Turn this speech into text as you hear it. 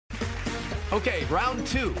Okay, round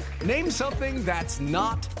two. Name something that's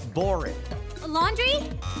not boring. A laundry?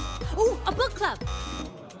 Ooh, a book club.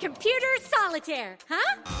 Computer solitaire,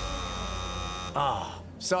 huh? Ah,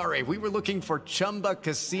 sorry, we were looking for Chumba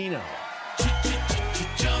Casino.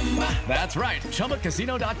 That's right,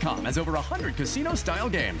 ChumbaCasino.com has over 100 casino-style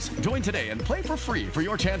games. Join today and play for free for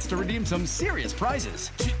your chance to redeem some serious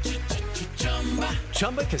prizes.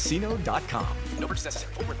 ChumbaCasino.com. No purchase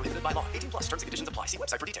necessary. Void where prohibited by law. 18 plus. Terms and conditions apply. See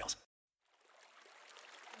website for details.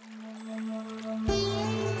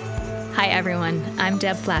 Hi, everyone. I'm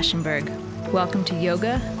Deb Flashenberg. Welcome to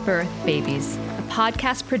Yoga, Birth, Babies, a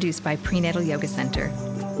podcast produced by Prenatal Yoga Center.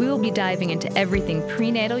 We will be diving into everything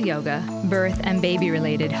prenatal yoga, birth, and baby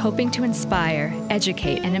related, hoping to inspire,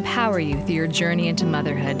 educate, and empower you through your journey into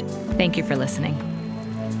motherhood. Thank you for listening.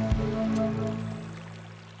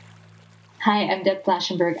 Hi, I'm Deb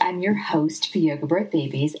Flashenberg. I'm your host for Yoga Birth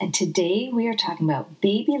Babies, and today we are talking about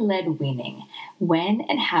baby-led weaning, when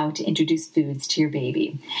and how to introduce foods to your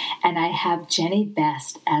baby. And I have Jenny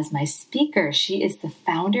Best as my speaker. She is the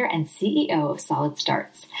founder and CEO of Solid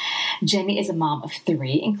Starts. Jenny is a mom of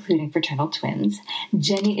 3, including fraternal twins.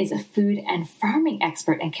 Jenny is a food and farming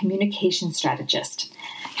expert and communication strategist.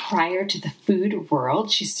 Prior to the food world,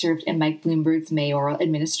 she served in Mike Bloomberg's mayoral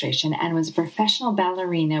administration and was a professional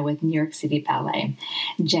ballerina with New York City Ballet.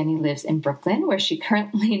 Jenny lives in Brooklyn, where she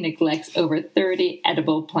currently neglects over 30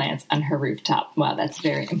 edible plants on her rooftop. Wow, that's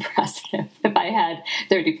very impressive. If I had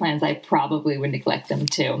 30 plants, I probably would neglect them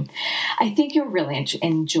too. I think you'll really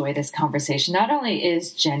enjoy this conversation. Not only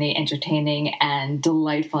is Jenny entertaining and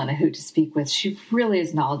delightful and a hoot to speak with, she really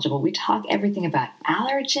is knowledgeable. We talk everything about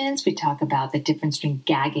allergens. We talk about the difference between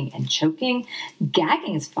gagging and choking.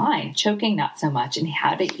 Gagging is fine, choking not so much, and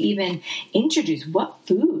how to even introduce what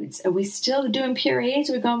foods. Are we still doing purees?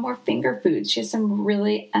 Are we going more finger foods? She has some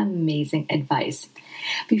really amazing advice.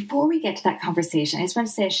 Before we get to that conversation, I just want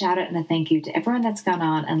to say a shout out and a thank you to everyone that's gone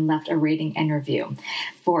on and left a rating and review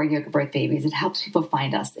for Yoga Birth Babies. It helps people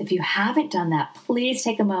find us. If you haven't done that, please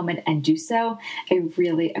take a moment and do so. I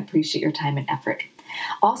really appreciate your time and effort.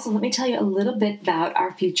 Also, let me tell you a little bit about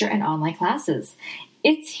our future and online classes.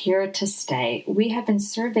 It's here to stay. We have been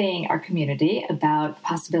surveying our community about the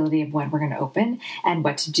possibility of when we're going to open and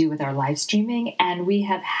what to do with our live streaming. And we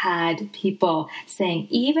have had people saying,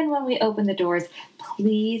 even when we open the doors,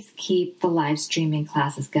 please keep the live streaming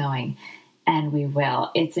classes going. And we will.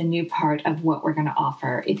 It's a new part of what we're going to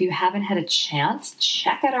offer. If you haven't had a chance,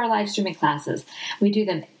 check out our live streaming classes. We do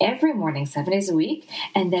them every morning, 7 days a week,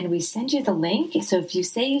 and then we send you the link. So if you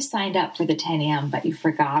say you signed up for the 10 a.m., but you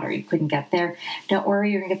forgot or you couldn't get there, don't worry,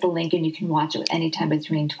 you're going to get the link and you can watch it anytime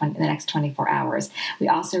between the next 24 hours. We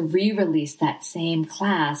also re-release that same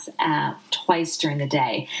class twice during the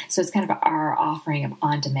day. So it's kind of our offering of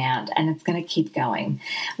on-demand, and it's going to keep going.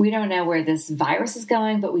 We don't know where this virus is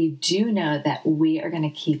going, but we do know that we are going to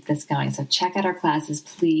keep this going. So check out our classes.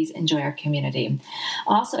 Please enjoy our community.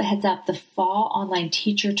 Also, a heads up, the fall online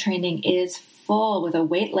teacher training is full with a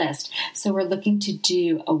wait list. So we're looking to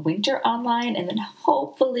do a winter online, and then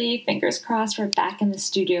hopefully, fingers crossed, we're back in the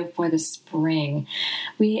studio for the spring.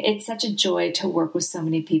 It's such a joy to work with so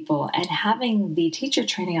many people, and having the teacher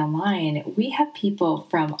training online, we have people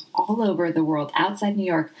from all over the world outside New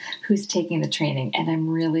York who's taking the training, and I'm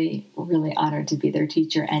really, really honored to be their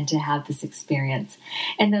teacher and to have this experience.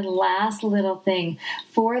 And then last little thing,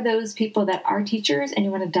 for those people that are teachers and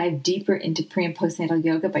you want to dive deeper into pre- and postnatal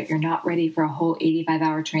yoga, but you're not ready for a whole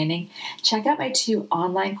 85-hour training, check out my 2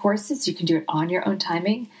 online courses. You can do it on your own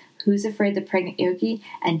timing, Who's Afraid the Pregnant Yogi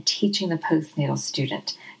and Teaching the Postnatal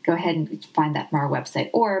Student. Go ahead and find that from our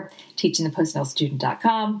website, or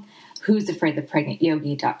teachingthepostnatalstudent.com,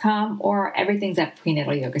 who'safraidthepregnantyogi.com, or everything's at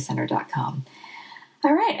prenatalyogacenter.com.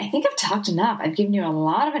 All right, I think I've talked enough. I've given you a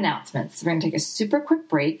lot of announcements. We're going to take a super quick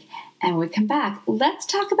break, and when we come back, let's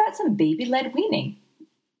talk about some baby-led weaning.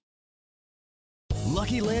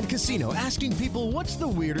 Lucky Land Casino, asking people, what's the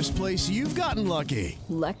weirdest place you've gotten lucky?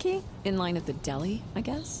 Lucky? In line at the deli, I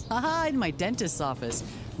guess? Aha, in my dentist's office.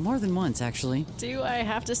 More than once, actually. Do I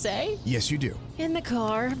have to say? Yes, you do. In the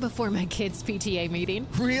car before my kids' PTA meeting.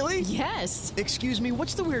 Really? Yes. Excuse me,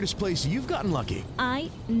 what's the weirdest place you've gotten lucky? I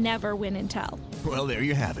never win and tell. Well, there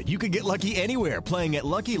you have it. You can get lucky anywhere, playing at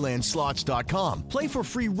LuckyLandSlots.com. Play for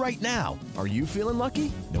free right now. Are you feeling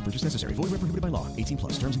lucky? No purchase necessary. Void where prohibited by law. 18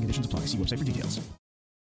 plus. Terms and conditions apply. See website for details.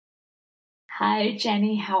 Hi,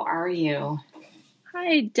 Jenny. How are you?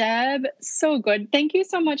 Hi, Deb. So good. Thank you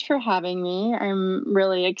so much for having me. I'm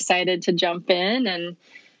really excited to jump in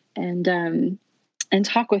and and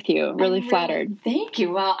talk with you. Really flattered. Thank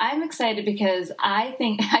you. Well, I'm excited because I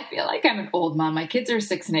feel like I'm an old mom. My kids are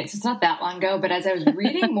 6 and 8, so it's not that long ago. But as I was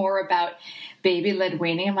reading more about baby-led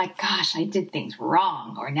weaning, I'm like, gosh, I did things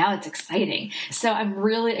wrong, or now it's exciting. So I'm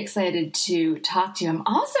really excited to talk to you. I'm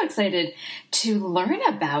also excited to learn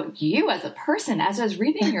about you as a person. As I was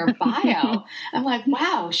reading your bio, I'm like,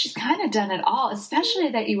 wow, she's kind of done it all, especially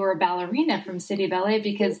that you were a ballerina from City Ballet,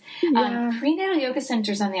 because prenatal yoga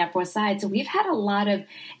centers on the Upper West Side. So we've had a lot of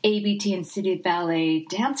ABT and City Ballet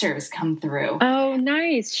dancers come through. Oh,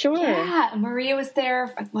 nice. Sure. Yeah. Maria was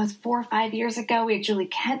there, it was 4 or 5 years ago. We had Julie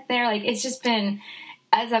Kent there. Like, it's just been,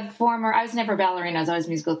 as a former, I was never a ballerina, I was always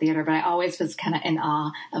musical theater, but I always was kind of in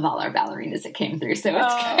awe of all our ballerinas that came through. So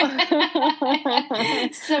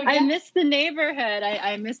it's so, yeah. I miss the neighborhood.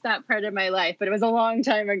 I miss that part of my life, but it was a long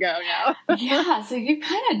time ago now. Yeah, so you've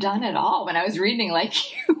kind of done it all. When I was reading, like,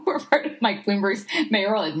 you were part of Mike Bloomberg's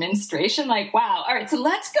mayoral administration, like, wow. All right, so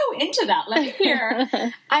let's go into that. Let me hear.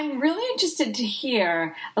 I'm really interested to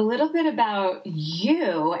hear a little bit about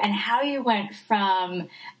you and how you went from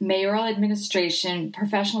mayoral administration,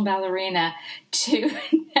 professional ballerina, to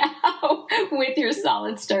now with your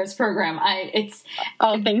Solid Stars program. It's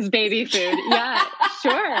all things baby food. Yeah,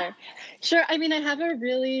 sure. Sure. I mean, I have a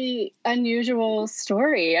really unusual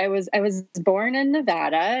story. I was born in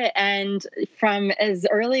Nevada, and from as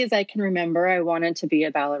early as I can remember, I wanted to be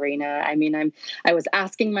a ballerina. I mean, I was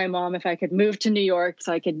asking my mom if I could move to New York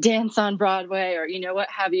so I could dance on Broadway, or what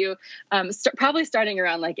have you. Probably starting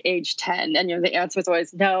around like age 10, and the answer was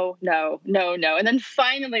always no, no, no, no. And then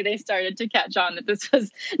finally, they started to catch on that this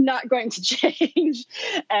was not going to change,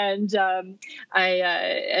 and I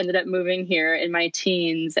ended up moving here in my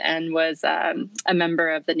teens and was a member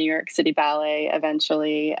of the New York City Ballet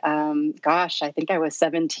eventually. I think I was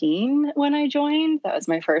 17 when I joined. That was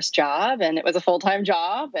my first job, and it was a full-time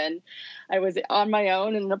job, and I was on my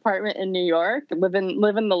own in an apartment in New York, living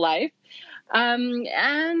the life.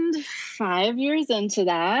 And 5 years into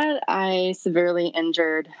that, I severely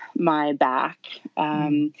injured my back.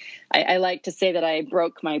 I like to say that I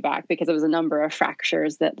broke my back because it was a number of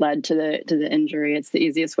fractures that led to the injury. It's the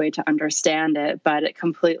easiest way to understand it, but it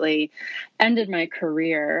completely ended my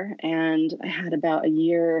career, and I had about a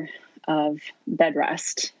year of bed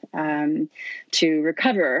rest to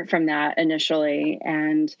recover from that initially.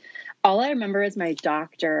 And all I remember is my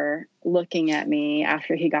doctor looking at me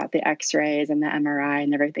after he got the x-rays and the MRI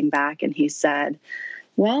and everything back. And he said,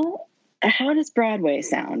 well, how does Broadway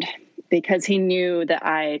sound? Because he knew that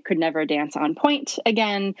I could never dance on point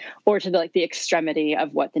again, or to the extremity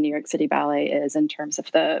of what the New York City Ballet is in terms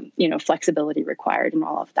of the, flexibility required and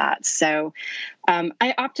all of that. So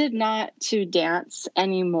I opted not to dance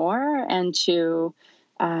anymore and to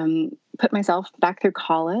put myself back through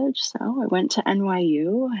college. So I went to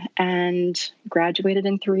NYU and graduated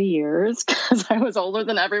in 3 years because I was older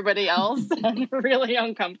than everybody else and really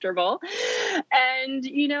uncomfortable. And,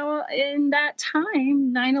 in that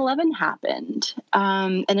time, 9/11 happened.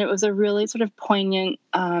 And it was a really sort of poignant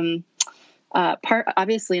part,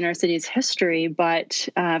 obviously, in our city's history, but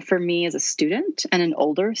for me as a student and an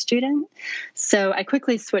older student. So I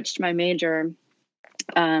quickly switched my major,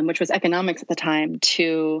 which was economics at the time,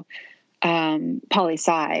 to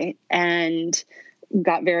poli-sci, and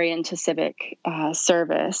got very into civic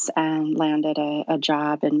service and landed a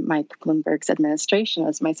job in Mike Bloomberg's administration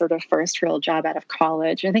as my sort of first real job out of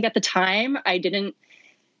college. And I think at the time, I didn't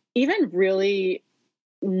even really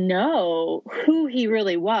know who he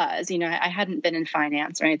really was. I hadn't been in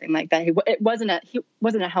finance or anything like that. He wasn't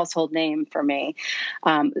a household name for me,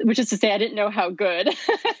 which is to say I didn't know how good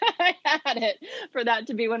I had it for that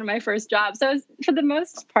to be one of my first jobs. So for the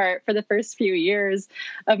most part, for the first few years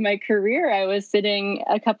of my career, I was sitting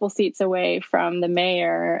a couple seats away from the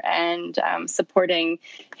mayor and supporting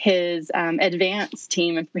his advance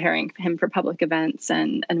team and preparing him for public events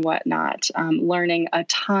and whatnot, learning a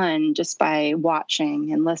ton just by watching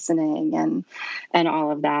and listening and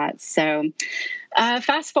all of that. So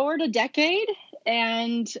fast forward a decade,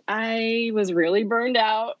 and I was really burned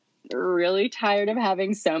out, really tired of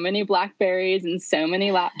having so many Blackberries and so many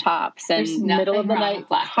laptops and middle of the night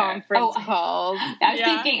conference calls.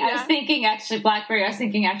 I was thinking actually BlackBerry. I was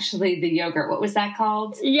thinking actually the yogurt. What was that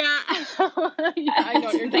called? Yeah, I know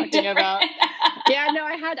what you're talking about. Yeah, no,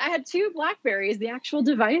 I had two Blackberries, the actual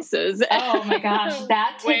devices. Oh my gosh,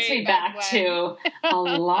 that takes me back to a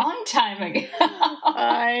long time ago.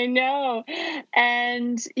 I know.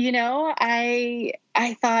 And,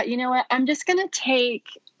 I thought, what, I'm just going to take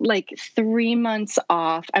 3 months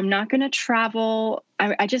off. I'm not going to travel.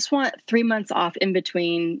 I just want 3 months off in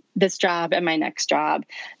between this job and my next job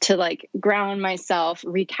to ground myself,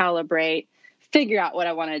 recalibrate, figure out what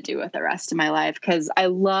I want to do with the rest of my life, because I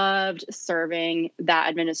loved serving that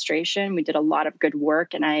administration. We did a lot of good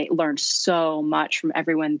work and I learned so much from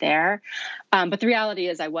everyone there. But the reality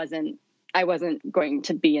is I wasn't going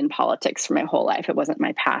to be in politics for my whole life. It wasn't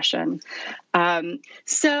my passion.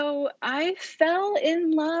 So I fell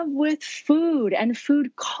in love with food and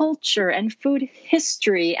food culture and food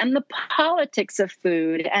history and the politics of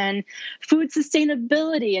food and food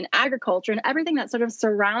sustainability and agriculture and everything that sort of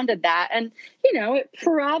surrounded that. And, you know, it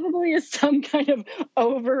probably is some kind of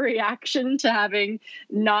overreaction to having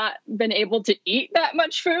not been able to eat that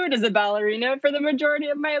much food as a ballerina for the majority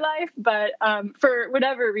of my life. But for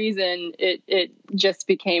whatever reason, it just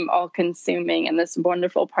became all consuming and this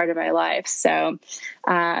wonderful part of my life. So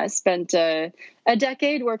I spent a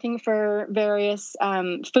decade working for various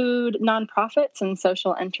food nonprofits and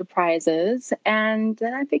social enterprises. And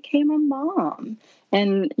then I became a mom.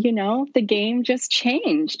 And, you know, the game just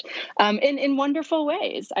changed in wonderful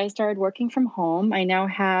ways. I started working from home. I now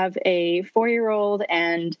have a 4-year-old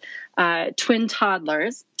and twin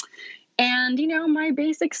toddlers. And, you know, my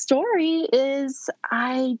basic story is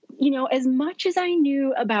as much as I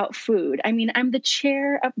knew about food, I mean, I'm the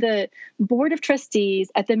chair of the board of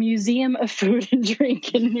trustees at the Museum of Food and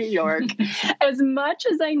Drink in New York. As much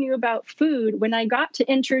as I knew about food, when I got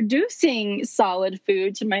to introducing solid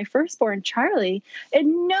food to my firstborn, Charlie, I had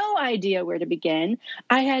no idea where to begin.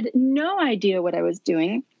 I had no idea what I was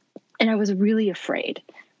doing. And I was really afraid.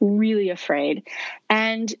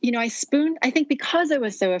 And, you know, I think because I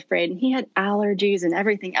was so afraid, and he had allergies and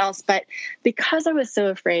everything else, but because I was so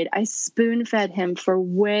afraid, I spoon fed him for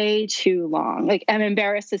way too long. Like, I'm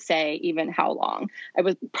embarrassed to say even how long. I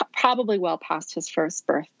was probably well past his first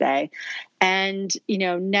birthday, and, you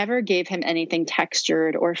know, never gave him anything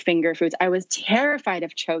textured or finger foods. I was terrified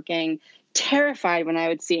of choking, terrified when I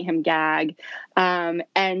would see him gag.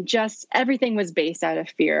 And just everything was based out of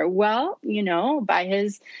fear. Well, you know, by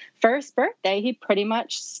his first birthday, he pretty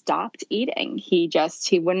much stopped eating. He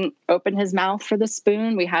wouldn't open his mouth for the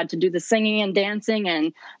spoon. We had to do the singing and dancing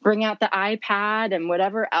and bring out the iPad and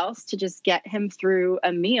whatever else to just get him through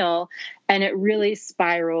a meal. And it really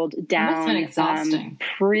spiraled down. That's been exhausting.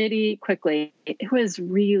 Pretty quickly. It was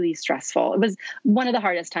really stressful. It was one of the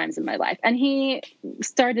hardest times in my life. And he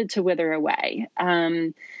started to wither away.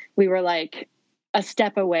 We were like a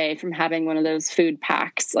step away from having one of those food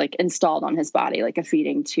packs like installed on his body, like a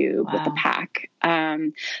feeding tube with a pack.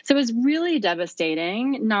 So it was really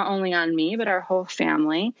devastating, not only on me, but our whole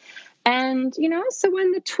family. And, you know, so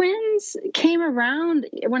when the twins came around,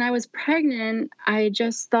 when I was pregnant, I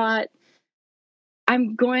just thought,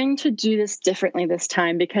 I'm going to do this differently this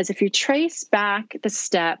time, because if you trace back the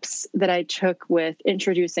steps that I took with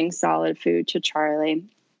introducing solid food to Charlie,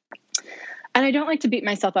 and I don't like to beat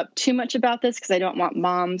myself up too much about this because I don't want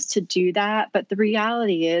moms to do that. But the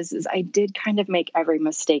reality is I did kind of make every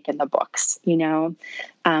mistake in the books. You know,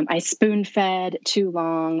 I spoon fed too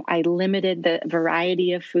long. I limited the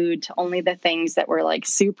variety of food to only the things that were like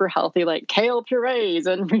super healthy, like kale purees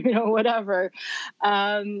and, you know, whatever.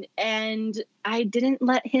 And I didn't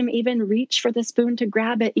let him even reach for the spoon to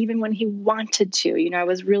grab it, even when he wanted to. You know, I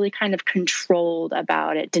was really kind of controlled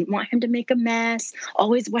about it. Didn't want him to make a mess,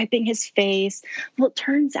 always wiping his face. Well, it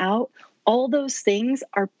turns out all those things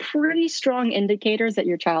are pretty strong indicators that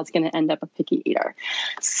your child's going to end up a picky eater.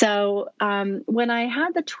 So when I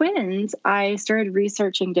had the twins, I started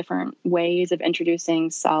researching different ways of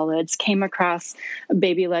introducing solids, came across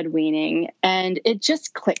baby-led weaning, and it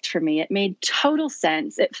just clicked for me. It made total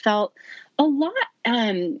sense. It felt a lot,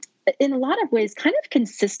 in a lot of ways, kind of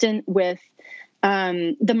consistent with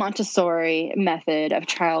the Montessori method of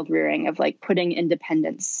child rearing, of like putting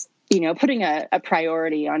independence, you know, putting a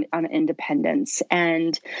priority on independence.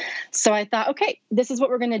 And so I thought, okay, this is what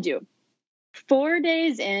we're going to do. 4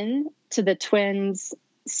 days in to the twins'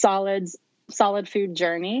 solid food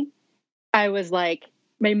journey, I was like,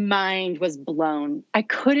 my mind was blown. I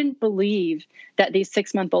couldn't believe that these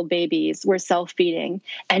 6-month-old babies were self-feeding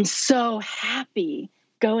and so happy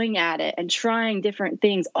going at it and trying different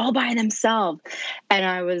things all by themselves. And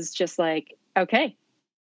I was just like, okay,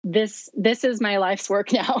 this is my life's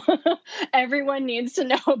work now. Everyone needs to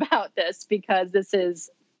know about this because this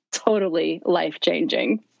is totally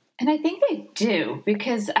life-changing. And I think they do,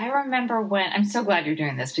 because I remember I'm so glad you're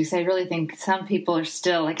doing this, because I really think some people are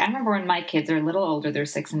still, like, I remember when my kids are a little older, they're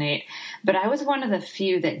 6 and 8, but I was one of the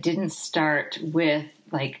few that didn't start with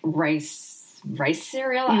like rice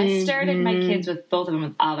cereal. I started my kids with both of them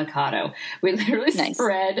with avocado. We literally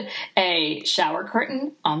spread a shower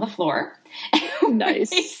curtain on the floor.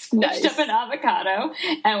 Nice. We squished up an avocado,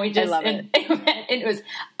 and we just, I love it. It was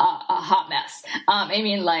a hot mess. I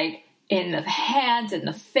mean, like, in the hands, in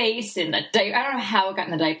the face, in the diaper. I don't know how it got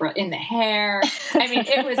in the diaper, in the hair. I mean,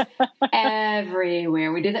 it was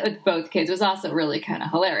everywhere. We did that with both kids. It was also really kind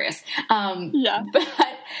of hilarious. But, but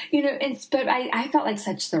I felt like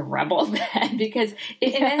such the rebel then, because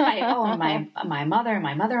my mother and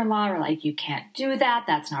my mother-in-law were like, you can't do that.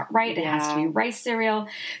 That's not right. It has to be rice cereal.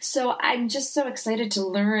 So I'm just so excited to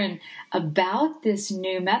learn about this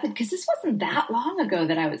new method, because this wasn't that long ago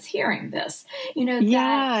that I was hearing this,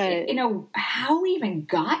 how we even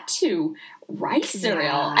got to rice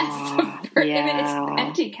cereal as the first, it's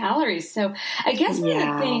empty calories. So I guess one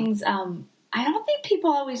of the things, I don't think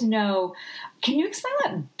people always know. Can you explain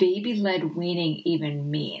what baby-led weaning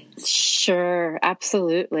even means? Sure,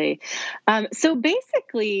 absolutely. So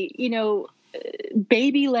basically,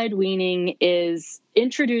 baby-led weaning is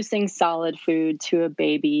introducing solid food to a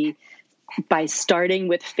baby by starting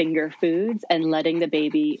with finger foods and letting the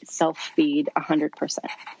baby self-feed 100%.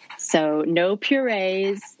 So no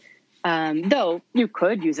purees, though you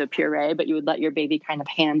could use a puree, but you would let your baby kind of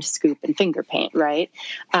hand scoop and finger paint, right?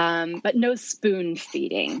 But no spoon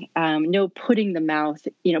feeding, no putting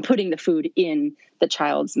the food in the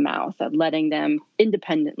child's mouth, of letting them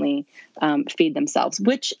independently feed themselves,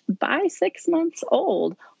 which by 6 months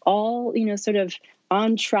old, all, sort of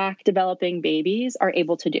on track developing babies are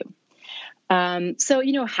able to do. So,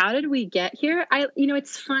 how did we get here?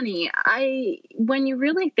 It's funny. When you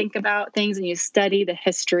really think about things and you study the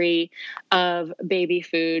history of baby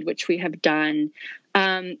food, which we have done,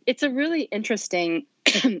 it's a really interesting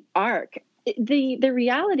arc. The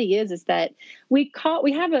reality is that we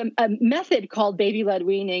have a method called baby-led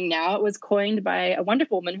weaning now. It was coined by a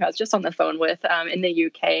wonderful woman who I was just on the phone with in the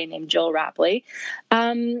UK named Jill Rapley.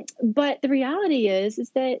 But the reality is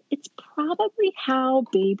that it's probably how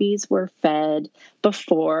babies were fed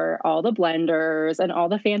before all the blenders and all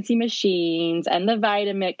the fancy machines and the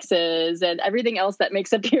Vitamixes and everything else that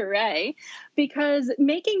makes a puree, because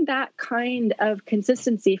making that kind of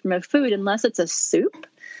consistency from a food, unless it's a soup,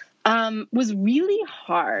 was really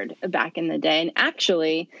hard back in the day. And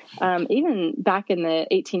actually, even back in the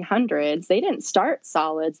 1800s, they didn't start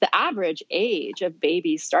solids. The average age of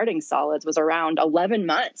babies starting solids was around 11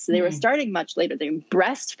 months. They were starting much later. They were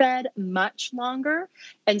breastfed much longer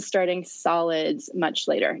and starting solids much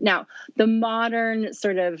later. Now, the modern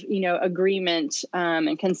sort of, agreement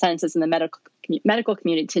and consensus in the medical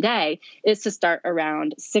community today is to start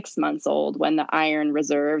around 6 months old, when the iron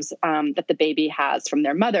reserves that the baby has from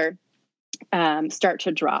their mother start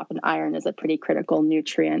to drop. And iron is a pretty critical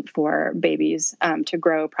nutrient for babies to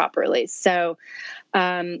grow properly. So,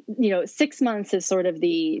 6 months is sort of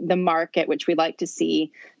the mark at which we like to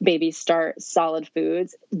see babies start solid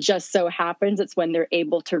foods. Just so happens it's when they're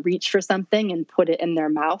able to reach for something and put it in their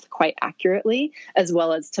mouth quite accurately, as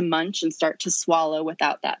well as to munch and start to swallow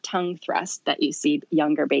without that tongue thrust that you see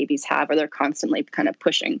younger babies have, or they're constantly kind of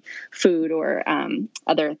pushing food or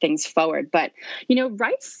other things forward. But,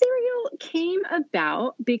 rice cereal came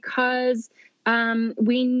about because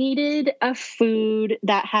we needed a food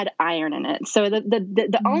that had iron in it. So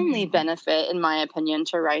the only benefit, in my opinion,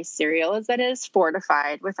 to rice cereal is that it is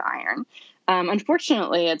fortified with iron.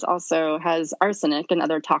 Unfortunately, it also has arsenic and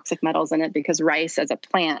other toxic metals in it, because rice as a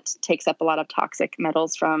plant takes up a lot of toxic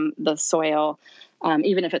metals from the soil,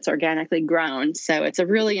 even if it's organically grown. So it's a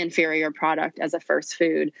really inferior product as a first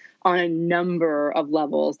food on a number of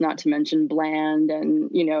levels, not to mention bland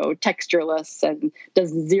and, textureless, and does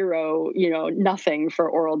zero, nothing for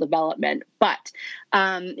oral development. But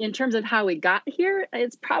in terms of how we got here,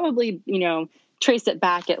 it's probably, trace it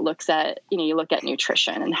back. It looks at, you look at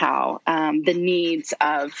nutrition and how the needs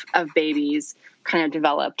of babies kind of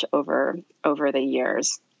developed over the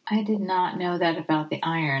years. I did not know that about the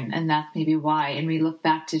iron, and that's maybe why. And we look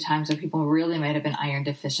back to times where people really might have been iron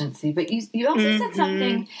deficiency. But you also said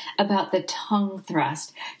something about the tongue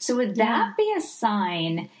thrust. So would that be a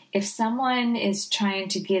sign if someone is trying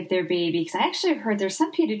to give their baby, because I actually heard there's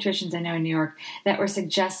some pediatricians I know in New York that were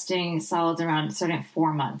suggesting solids around starting at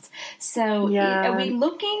 4 months. So are we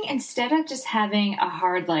looking, instead of just having a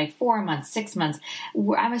hard 4 months, 6 months,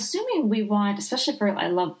 I'm assuming we want, especially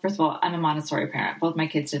first of all, I'm a Montessori parent. Both my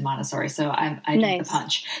kids did Montessori, so I did the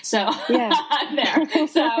punch. So I'm there.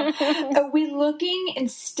 So are we looking,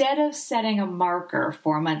 instead of setting a marker,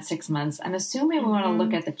 4 months, 6 months, I'm assuming we want to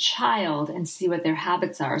look at the child and see what their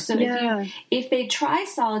habits are. So if they try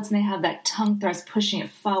solids and they have that tongue thrust pushing it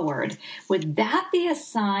forward, would that be a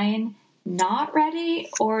sign not ready,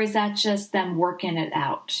 or is that just them working it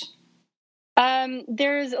out?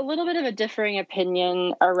 There's a little bit of a differing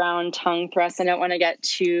opinion around tongue thrusts. I don't want to get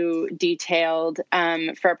too detailed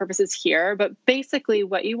for our purposes here, but basically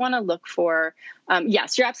what you want to look for,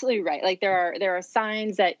 yes, you're absolutely right. Like there are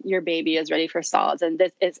signs that your baby is ready for solids, and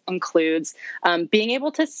this includes being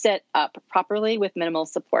able to sit up properly with minimal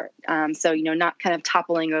support. So, not kind of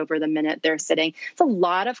toppling over the minute they're sitting. It's a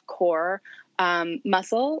lot of core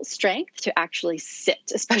muscle strength to actually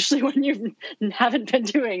sit, especially when you haven't been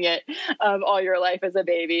doing it all your life as a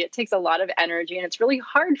baby. It takes a lot of energy and it's really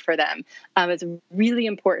hard for them. It's really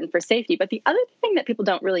important for safety. But the other thing that people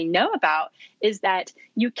don't really know about is that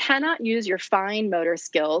you cannot use your fine motor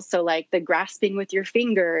skills. So like the grasping with your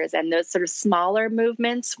fingers and those sort of smaller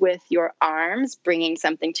movements with your arms, bringing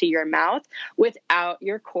something to your mouth without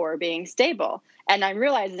your core being stable. And I'm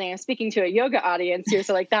realizing I'm speaking to a yoga audience here.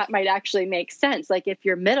 So like that might actually make sense. Like if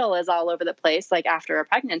your middle is all over the place, like after a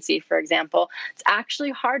pregnancy, for example, it's actually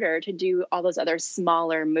harder to do all those other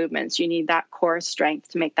smaller movements. You need that core strength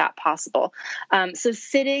to make that possible. So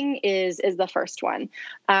sitting is the first one.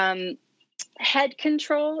 Head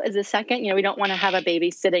control is the second. We don't want to have a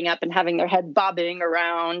baby sitting up and having their head bobbing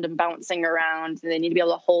around and bouncing around. They need to be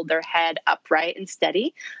able to hold their head upright and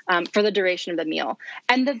steady for the duration of the meal.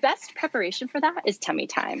 And the best preparation for that is tummy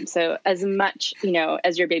time. So as much,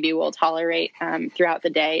 as your baby will tolerate throughout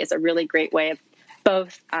the day is a really great way of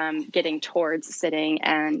both getting towards sitting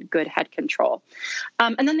and good head control.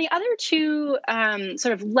 And then the other two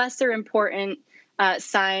sort of lesser important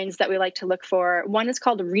signs that we like to look for. One is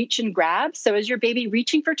called reach and grab. So is your baby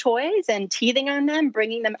reaching for toys and teething on them,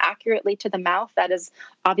 bringing them accurately to the mouth? That is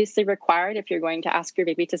obviously required if you're going to ask your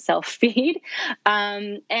baby to self-feed.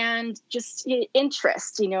 And just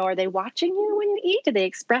interest, are they watching you when you eat? Do they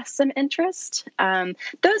express some interest?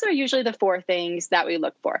 Those are usually the four things that we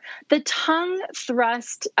look for. The tongue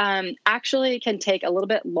thrust actually can take a little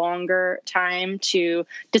bit longer time to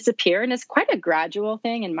disappear, and is quite a gradual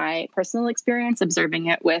thing in my personal experience, observing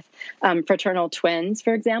it with fraternal twins,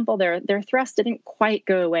 for example. Their thrust didn't quite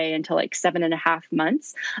go away until like 7.5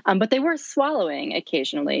 months, but they were swallowing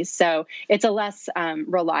occasionally. So it's a less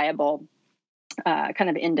reliable kind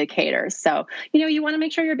of indicator. So, you want to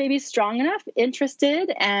make sure your baby's strong enough,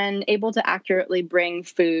 interested, and able to accurately bring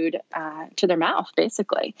food to their mouth,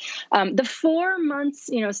 basically. The 4 months,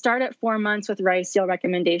 start at 4 months with rice meal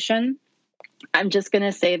recommendation. I'm just going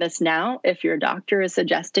to say this now, if your doctor is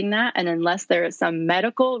suggesting that, and unless there is some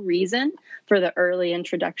medical reason for the early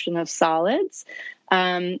introduction of solids,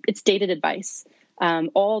 it's dated advice.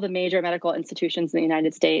 All the major medical institutions in the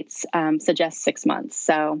United States suggest 6 months.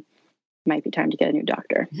 So it might be time to get a new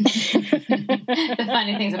doctor. The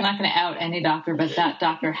funny thing is, I'm not going to out any doctor, but that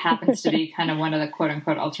doctor happens to be kind of one of the quote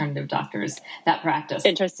unquote alternative doctors that practice.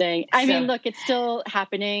 Interesting. I mean, look, it's still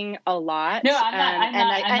happening a lot. No, I'm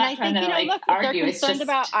not trying to look, argue. They're concerned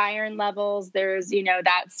about iron levels. There's,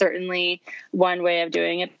 that's certainly one way of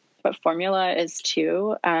doing it. But formula is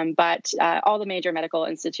too. But all the major medical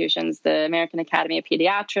institutions, the American Academy of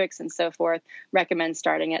Pediatrics and so forth, recommend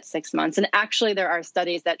starting at 6 months. And actually, there are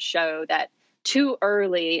studies that show that too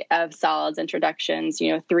early of solids introductions,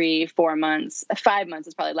 3, 4 months, 5 months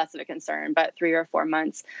is probably less of a concern, but 3 or 4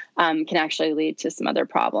 months can actually lead to some other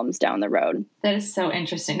problems down the road. That is so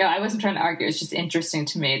interesting. No, I wasn't trying to argue. It's just interesting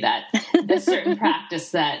to me that the certain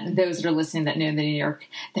practice that those that are listening that know the New York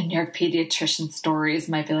pediatrician stories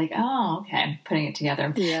might be like, oh, okay, putting it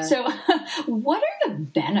together. Yeah. So what are the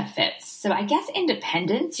benefits? So I guess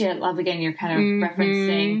independence, you're kind of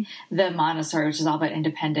referencing the Montessori, which is all about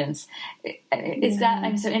independence. Is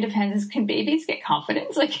that, so independence, can babies get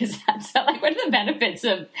confidence? Like, is that so? Like, what are the benefits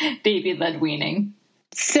of baby-led weaning?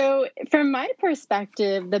 So from my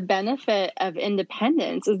perspective, the benefit of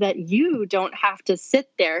independence is that you don't have to sit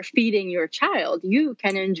there feeding your child. You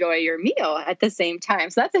can enjoy your meal at the same time.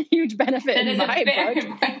 So that's a huge benefit in my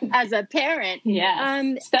book as a parent.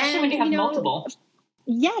 Yes, especially when you have multiple.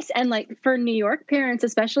 Yes. And like for New York parents,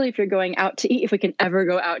 especially if you're going out to eat, if we can ever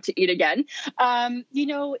go out to eat again,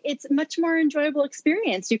 it's a much more enjoyable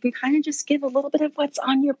experience. You can kind of just give a little bit of what's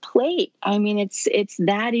on your plate. I mean, it's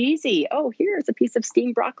that easy. Oh, here's a piece of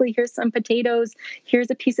steamed broccoli. Here's some potatoes. Here's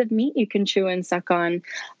a piece of meat you can chew and suck on.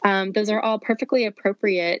 Those are all perfectly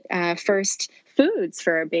appropriate first foods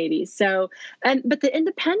for a baby. So, but the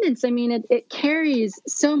independence, I mean, it carries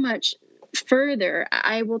so much further.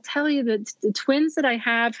 I will tell you that the twins that I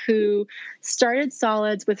have who started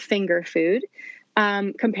solids with finger food,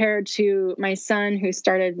 compared to my son who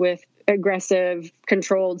started with aggressive,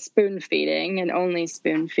 controlled spoon feeding and only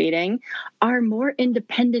spoon feeding are more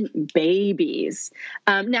independent babies.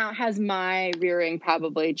 Now, has my rearing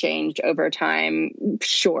probably changed over time?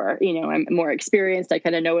 Sure. I'm more experienced. I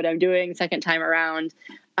kind of know what I'm doing second time around.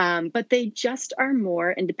 But they just are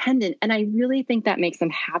more independent. And I really think that makes them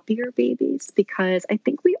happier babies, because I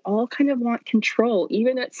think we all kind of want control,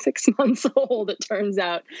 even at 6 months old, it turns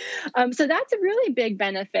out. So that's a really big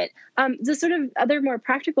benefit. The sort of other more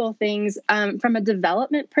practical things from a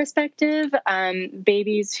development perspective,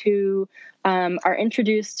 babies who are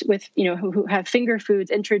introduced with, who have finger foods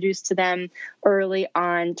introduced to them early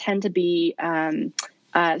on tend to be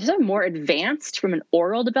sort of more advanced from an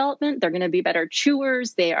oral development. They're going to be better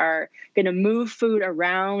chewers. They are going to move food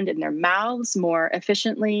around in their mouths more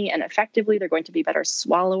efficiently and effectively. They're going to be better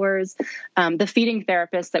swallowers. The feeding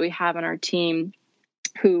therapists that we have on our team,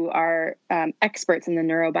 who are experts in the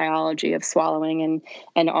neurobiology of swallowing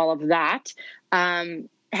and all of that,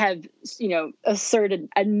 have, asserted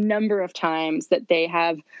a number of times that they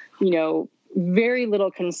have, very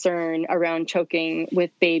little concern around choking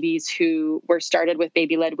with babies who were started with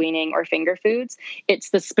baby-led weaning or finger foods. It's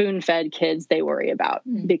the spoon-fed kids they worry about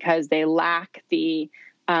because they lack the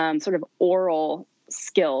sort of oral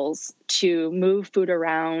skills to move food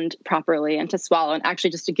around properly and to swallow. And actually,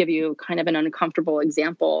 just to give you kind of an uncomfortable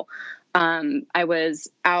example, I was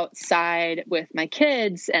outside with my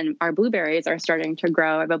kids and our blueberries are starting to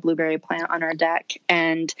grow. I have a blueberry plant on our deck,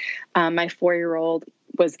 and my 4-year-old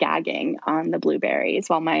was gagging on the blueberries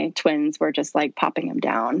while my twins were just like popping them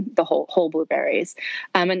down, the whole blueberries.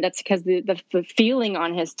 And that's because the feeling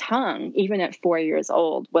on his tongue, even at 4 years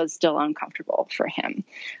old, was still uncomfortable for him.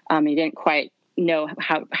 He didn't quite know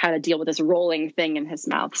how to deal with this rolling thing in his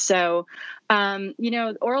mouth. So,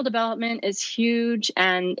 oral development is huge.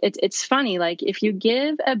 And it's funny, like if you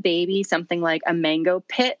give a baby something like a mango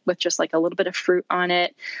pit with just like a little bit of fruit on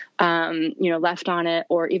it, left on it,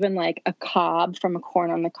 or even like a cob from a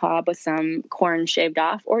corn on the cob with some corn shaved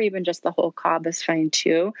off, or even just the whole cob is fine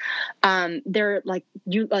too. They're like,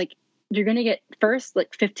 you're going to get first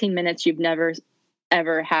like 15 minutes you've never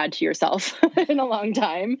ever had to yourself in a long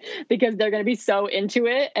time, because they're going to be so into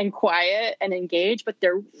it and quiet and engaged, but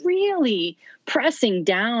they're really pressing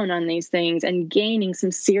down on these things and gaining some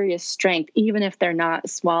serious strength, even if they're not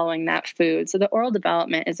swallowing that food. So the oral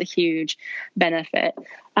development is a huge benefit.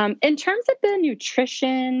 In terms of the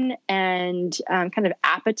nutrition and kind of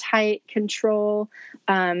appetite control,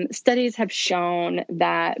 studies have shown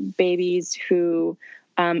that babies who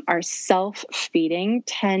are self-feeding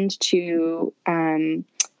tend to kind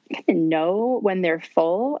of know when they're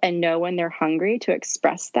full and know when they're hungry to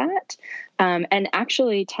express that, and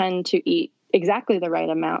actually tend to eat exactly the right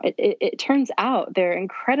amount. It turns out they're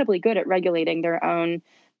incredibly good at regulating their own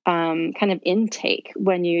kind of intake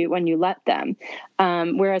when you let them.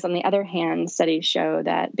 Whereas on the other hand, studies show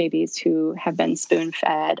that babies who have been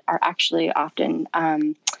spoon-fed are actually often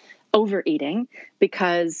overeating,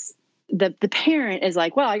 because the parent is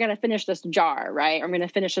like, well, I got to finish this jar, right? I'm going to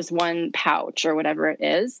finish this one pouch or whatever it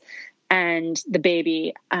is. And the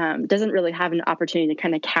baby doesn't really have an opportunity to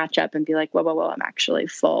kind of catch up and be like, whoa, I'm actually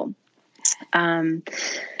full. So those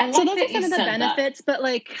are some of the benefits, but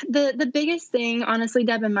like the biggest thing, honestly,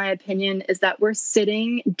 Deb, in my opinion, is that we're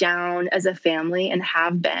sitting down as a family and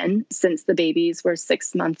have been since the babies were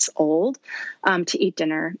 6 months old, to eat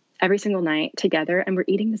dinner every single night together. And we're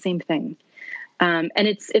eating the same thing. And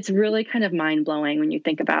it's really kind of mind blowing when you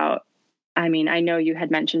think about, I mean, I know you had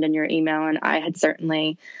mentioned in your email, and I had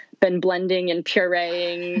certainly been blending and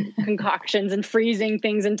pureeing concoctions and freezing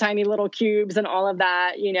things in tiny little cubes and all of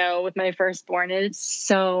that, with my firstborn. It's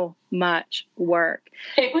so much work.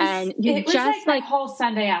 It was like my whole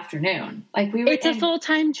Sunday afternoon. Like it's a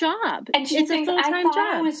full-time job. And she thinks I thought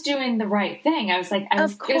I was doing the right thing. I was like, it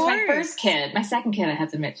was my first kid. My second kid, I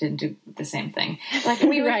have to admit, didn't do the same thing. Like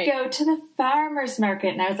we would go to the farmer's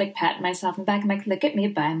market, and I was like patting myself in the back. I'm like, look at me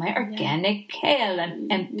buying my organic kale and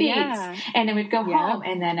beets. Yeah. And I would go home,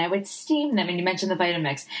 and then I would steam them. And you mentioned the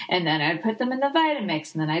Vitamix. And then I'd put them in the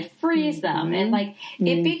Vitamix, and then I'd freeze them. And like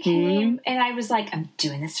it became, and I was like, I'm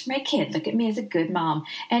doing this for my kid. Look at me as a good mom.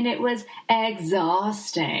 And it was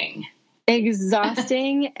exhausting.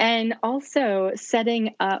 And also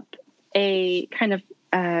setting up a kind of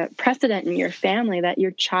precedent in your family that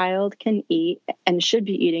your child can eat and should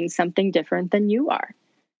be eating something different than you are.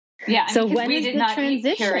 Yeah. So when we is did the not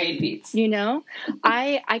transition? Eat pureed beets.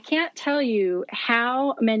 I can't tell you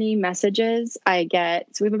how many messages I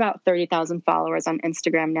get. So we have about 30,000 followers on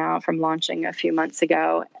Instagram now from launching a few months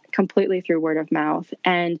ago, completely through word of mouth.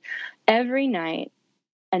 And every night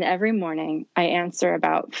And every morning I answer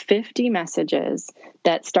about 50 messages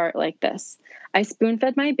that start like this. I spoon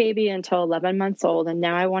fed my baby until 11 months old, and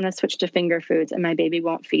now I want to switch to finger foods and my baby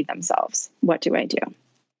won't feed themselves. What do I do?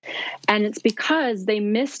 And it's because they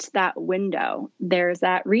missed that window. There's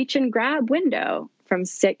that reach and grab window from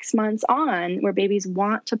 6 months on where babies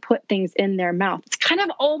want to put things in their mouth. It's kind of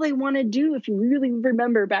all they want to do. If you really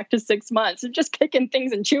remember back to 6 months, they're just picking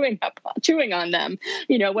things and chewing on them,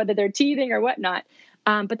 whether they're teething or whatnot.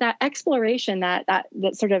 But that exploration, that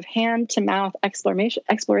sort of hand to mouth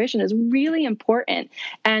exploration is really important.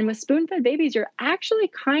 And with spoon-fed babies, you're actually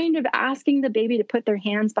kind of asking the baby to put their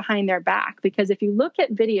hands behind their back, because if you look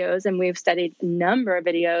at videos, and we've studied a number of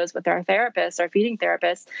videos with our therapists, our feeding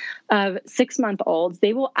therapists, of 6-month-olds,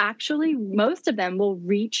 they will actually, most of them will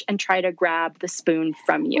reach and try to grab the spoon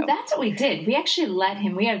from you. Well, that's what we did. We actually let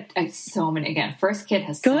him. We have so many. Again, first kid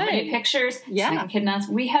has so many pictures. Yeah. Second kid now.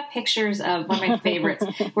 We have pictures of one of my favorites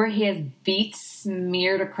where he has beets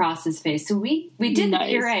smeared across his face. So we did the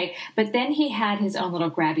puree, but then he had his own little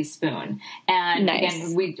grabby spoon. And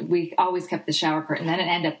again, we always kept the shower curtain. Then it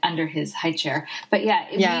ended up under his high chair. But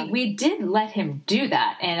we did let him do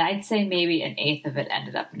that. And I'd say maybe an eighth of it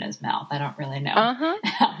ended up in his mouth. I don't really know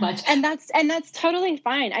how much. And that's totally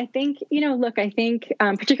fine. I think,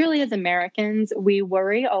 particularly as Americans, we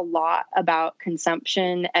worry a lot about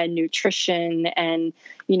consumption and nutrition and,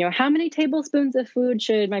 how many tablespoons of food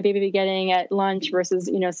should my baby be getting at lunch versus,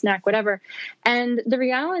 snack, whatever. And the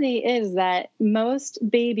reality is that most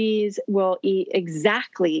babies will eat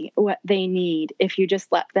exactly what they need if you just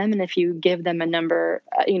let them, and if you give them a number,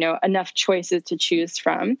 enough choices to choose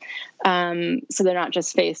from. So they're not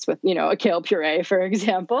just faced with, a kale puree, for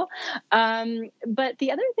example. But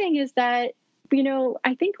the other thing is that,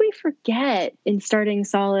 I think we forget in starting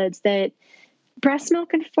solids that breast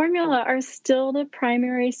milk and formula are still the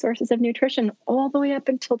primary sources of nutrition all the way up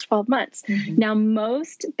until 12 months. Mm-hmm. Now,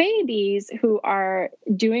 most babies who are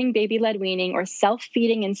doing baby-led weaning or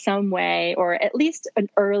self-feeding in some way, or at least an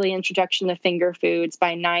early introduction to finger foods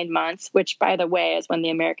by 9 months, which, by the way, is when the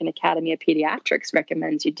American Academy of Pediatrics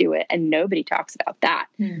recommends you do it, and nobody talks about that.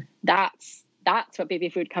 Mm. That's what baby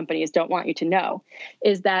food companies don't want you to know,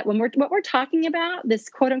 is that what we're talking about, this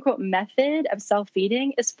quote unquote method of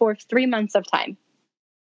self-feeding, is for 3 months of time.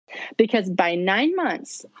 Because by 9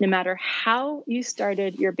 months, no matter how you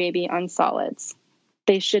started your baby on solids,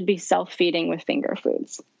 they should be self-feeding with finger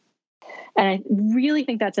foods. And I really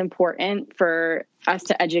think that's important for us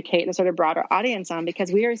to educate the sort of broader audience on,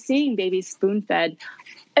 because we are seeing babies spoon-fed,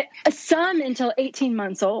 some until 18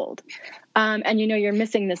 months old. And you're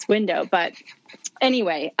missing this window. But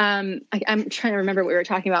anyway, I'm trying to remember what we were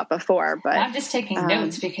talking about before. But I'm just taking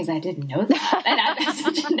notes because I didn't know that. And I'm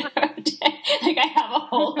such a nerd. I have a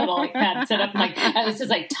whole little pad set up. This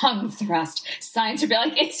is tongue thrust. Science would be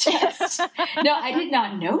it's just, no, I did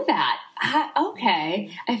not know that.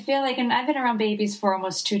 Okay. I feel and I've been around babies for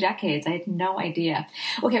almost 2 decades. I had no idea.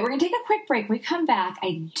 Okay, we're going to take a quick break. When we come back,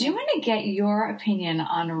 I do want to get your opinion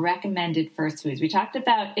on recommended first foods. We talked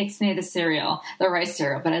about Ixnay, the cereal, the rice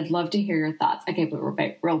cereal, but I'd love to hear your thoughts. Okay, but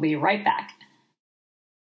we'll be right back.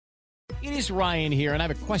 It is Ryan here, and I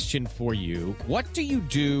have a question for you. What do you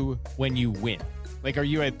do when you win? Are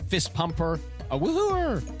you a fist pumper, a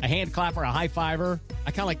woo-hooer, a hand clapper, a high-fiver?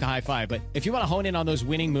 I kind of like the high-five, but if you want to hone in on those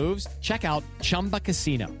winning moves, check out Chumba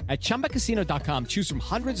Casino. At ChumbaCasino.com, choose from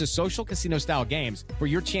hundreds of social casino-style games for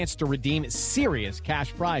your chance to redeem serious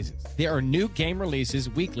cash prizes. There are new game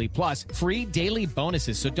releases weekly, plus free daily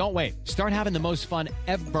bonuses, so don't wait. Start having the most fun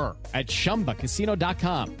ever at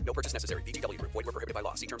ChumbaCasino.com. No purchase necessary. VGW Group. Void where prohibited by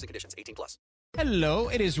law. See terms and conditions. 18+. Hello,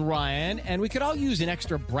 it is Ryan, and we could all use an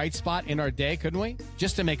extra bright spot in our day, couldn't we?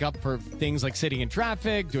 Just to make up for things like sitting in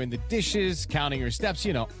traffic, doing the dishes, counting your steps,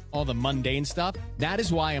 all the mundane stuff. That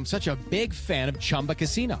is why I'm such a big fan of Chumba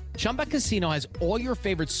Casino. Chumba Casino has all your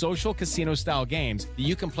favorite social casino-style games that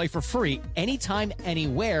you can play for free anytime,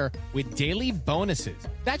 anywhere with daily bonuses.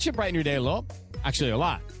 That should brighten your day a little. Actually, a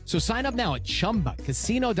lot. So sign up now at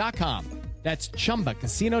ChumbaCasino.com. That's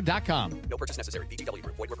ChumbaCasino.com. No purchase necessary. VGW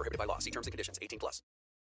Group. Void where prohibited by law. See terms and conditions. 18+.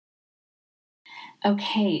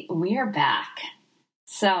 Okay, we are back.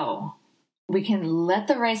 So we can let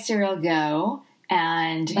the rice cereal go.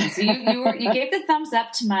 And so you gave the thumbs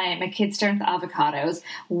up to my kids starting with avocados.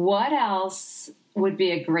 What else would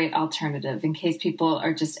be a great alternative in case people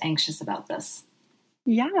are just anxious about this?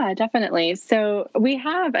 Yeah, definitely. So we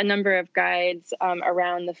have a number of guides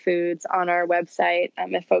around the foods on our website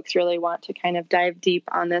if folks really want to kind of dive deep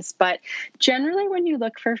on this. But generally, when you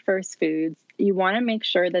look for first foods, you want to make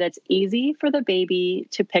sure that it's easy for the baby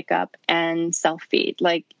to pick up and self-feed.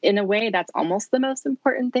 Like, in a way, that's almost the most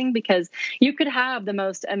important thing, because you could have the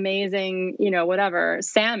most amazing, whatever,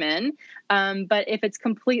 salmon, but if it's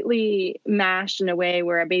completely mashed in a way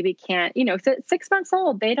where a baby can't, if it's 6 months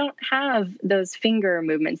old, they don't have those finger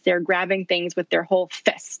movements. They're grabbing things with their whole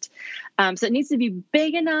fist. So it needs to be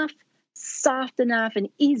big enough, soft enough, and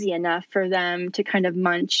easy enough for them to kind of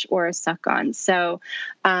munch or suck on. So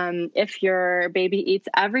if your baby eats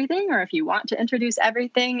everything, or if you want to introduce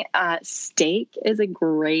everything, steak is a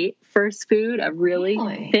great first food, a really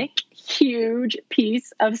thick, huge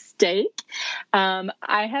piece of steak.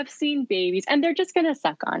 I have seen babies, and they're just going to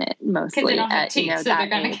suck on it mostly. Because they don't have teeth, so they're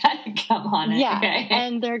going to kind of come on it. Yeah, okay.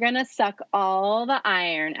 And they're going to suck all the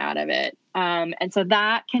iron out of it. And so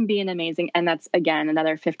that can be an amazing, and that's, again,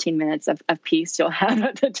 another 15 minutes of peace you'll have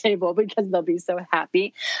at the table, because they'll be so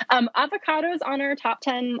happy. Avocados on our top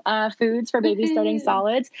 10 foods for babies starting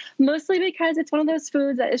solids, mostly because it's one of those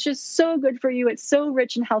foods that is just so good for you. It's so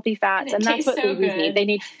rich in healthy fats, and that's what babies need. They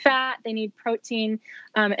need fat, they need protein,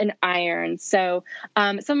 and iron. So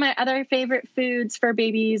some of my other favorite foods for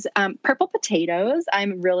babies, purple potatoes,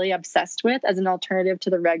 I'm really obsessed with as an alternative to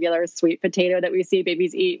the regular sweet potato that we see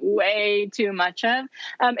babies eat way too much of.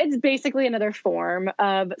 It's basically another form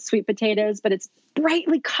of sweet potatoes, but it's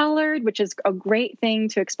brightly colored, which is a great thing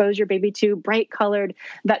to expose your baby to, bright colored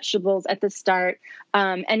vegetables at the start,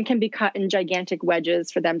 and can be cut in gigantic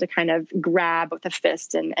wedges for them to kind of grab with a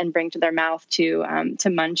fist and bring to their mouth to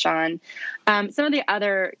munch on. Some of the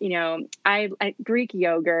other, Greek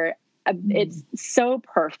yogurt, it's so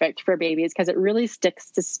perfect for babies because it really sticks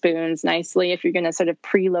to spoons nicely. If you're going to sort of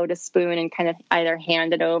preload a spoon and kind of either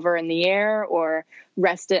hand it over in the air or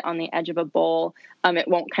rest it on the edge of a bowl, it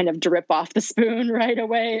won't kind of drip off the spoon right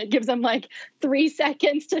away. It gives them like 3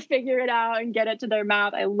 seconds to figure it out and get it to their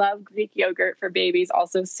mouth. I love Greek yogurt for babies,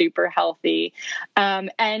 also super healthy.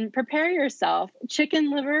 And prepare yourself.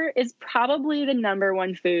 Chicken liver is probably the number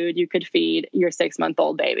one food you could feed your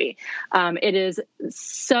 6-month-old baby. It is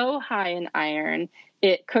so high in iron.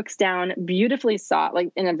 It cooks down beautifully soft,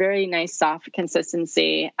 like in a very nice soft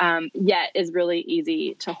consistency, yet is really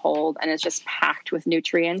easy to hold. And it's just packed with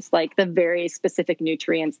nutrients, like the very specific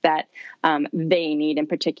nutrients that they need in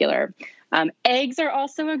particular. Eggs are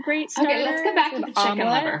also a great starter. Okay, let's go back to the chicken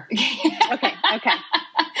liver. Okay.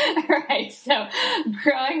 All right. So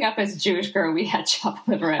growing up as a Jewish girl, we had chopped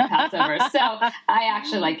liver at Passover. So I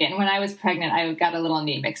actually like it. And when I was pregnant, I got a little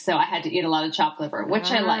anemic. So I had to eat a lot of chopped liver, which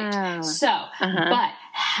I liked. So, but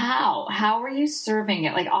how were you serving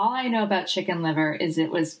it? Like, all I know about chicken liver is it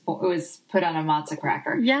was put on a matzah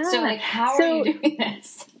cracker. Yeah. So like, how are you doing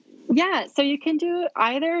this? Yeah, so you can do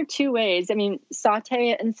either two ways. I mean,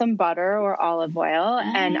 saute it in some butter or olive oil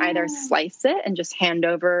and either slice it and just hand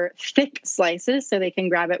over thick slices so they can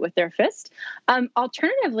grab it with their fist.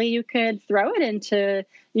 Alternatively, you could throw it into,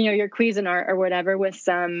 your Cuisinart or whatever with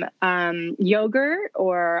some yogurt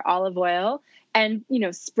or olive oil and,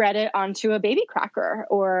 spread it onto a baby cracker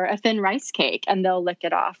or a thin rice cake, and they'll lick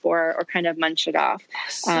it off or kind of munch it off.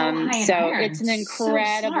 So it's an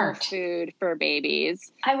incredible food for babies.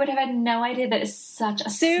 I would have had no idea that it's such a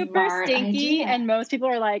super smart stinky. idea. And most people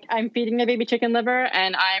are like, I'm feeding my baby chicken liver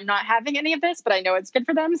and I'm not having any of this, but I know it's good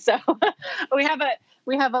for them. So we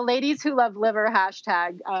have a ladies who love liver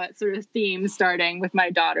hashtag sort of theme starting with my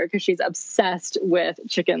daughter because she's obsessed with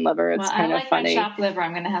chicken liver. It's kind of funny. My chopped liver.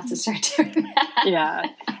 I'm going to have to start doing that. Yeah.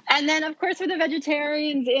 And then, of course, for the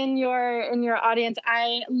vegetarians in your audience,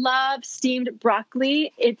 I love steamed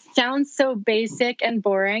broccoli. It sounds so basic and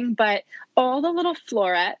boring, but all the little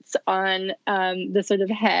florets on the sort of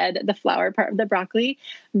head, the flower part of the broccoli,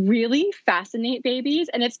 really fascinate babies.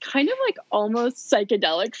 And it's kind of like almost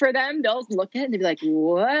psychedelic for them. They'll look at it and they'll be like,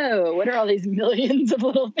 whoa, what are all these millions of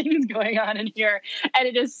little things going on in here? And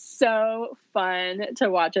it is so fun to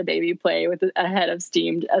watch a baby play with a head of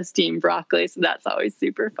steamed broccoli. So that's always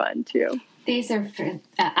super fun too. These are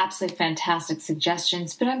absolutely fantastic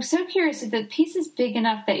suggestions, but I'm so curious if the piece is big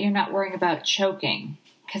enough that you're not worrying about choking.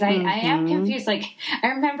 Because I am confused. Like, I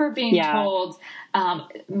remember being told,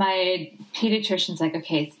 my pediatrician's like,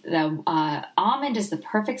 okay, the almond is the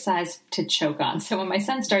perfect size to choke on. So when my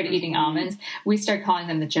son started eating almonds, we started calling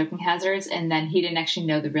them the choking hazards. And then he didn't actually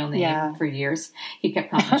know the real name for years. He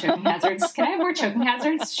kept calling them choking hazards. Can I have more choking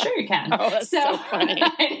hazards? Sure you can. Oh, that's so funny.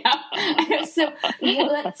 I know.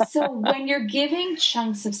 So when you're giving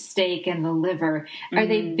chunks of steak and the liver, are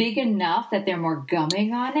they big enough that they're more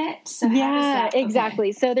gumming on it? So how does that,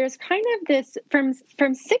 exactly. So there's kind of this from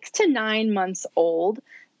 6 to 9 months old.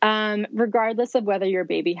 regardless of whether your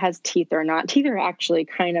baby has teeth or not. Teeth are actually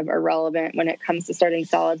kind of irrelevant when it comes to starting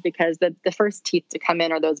solids, because the first teeth to come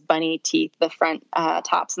in are those bunny teeth, the front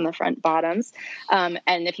tops and the front bottoms. And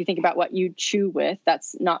if you think about what you chew with,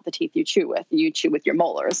 that's not the teeth you chew with. You chew with your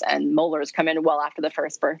molars, and molars come in well after the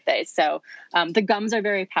first birthday. So the gums are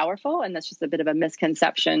very powerful, and that's just a bit of a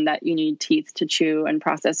misconception that you need teeth to chew and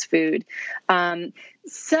process food.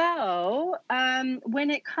 So when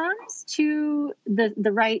it comes to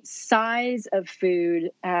the right size of food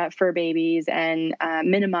for babies and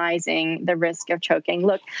minimizing the risk of choking,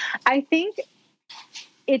 look, I think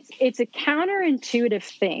it's a counterintuitive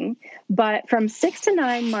thing, but from 6 to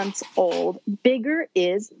 9 months old, bigger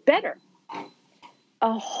is better.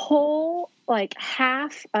 A whole, like,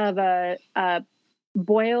 half of a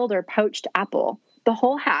boiled or poached apple, the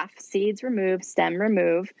whole half, seeds removed, stem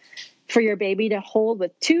removed, for your baby to hold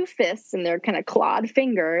with 2 fists and their kind of clawed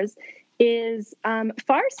fingers is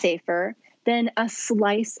far safer than a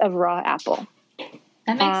slice of raw apple.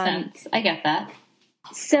 That makes sense. I get that.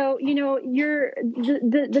 So,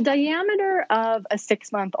 the diameter of a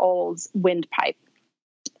 6-month-old's windpipe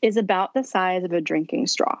is about the size of a drinking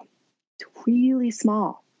straw. It's really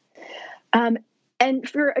small. And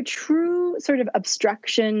for a true sort of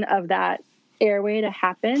obstruction of that airway to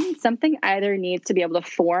happen, something either needs to be able to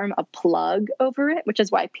form a plug over it, which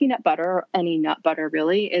is why peanut butter, or any nut butter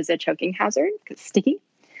really, is a choking hazard because it's sticky,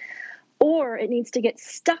 or it needs to get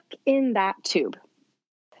stuck in that tube.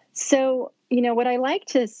 So, what I like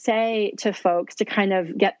to say to folks to kind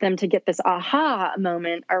of get them to get this aha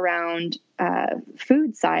moment around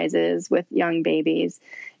food sizes with young babies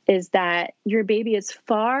is that your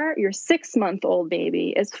 6-month-old baby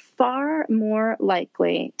is far more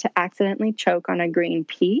likely to accidentally choke on a green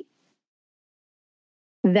pea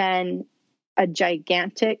than a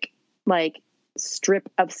gigantic, like, strip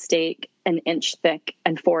of steak an inch thick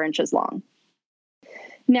and 4 inches long.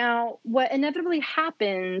 Now, what inevitably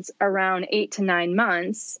happens around 8 to 9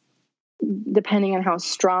 months, depending on how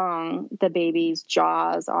strong the baby's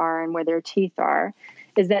jaws are and where their teeth are,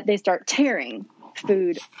 is that they start tearing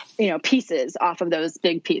food, pieces off of those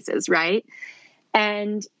big pieces, right?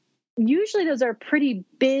 And usually those are pretty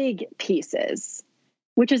big pieces,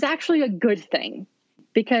 which is actually a good thing,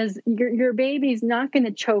 because your baby's not going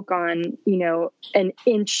to choke on, an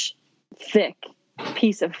inch thick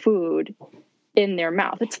piece of food in their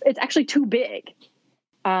mouth. It's actually too big.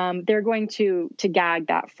 They're going to gag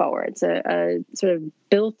that forward. It's a sort of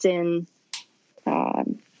built-in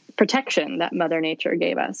protection that Mother Nature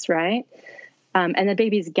gave us, right? And the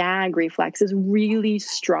baby's gag reflex is really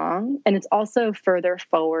strong, and it's also further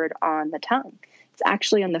forward on the tongue. It's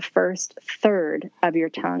actually on the first third of your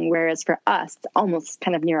tongue, whereas for us, it's almost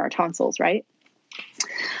kind of near our tonsils, right?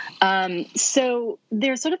 So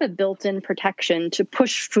there's sort of a built-in protection to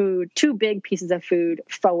push food, 2 big pieces of food,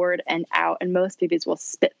 forward and out, and most babies will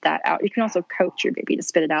spit that out. You can also coach your baby to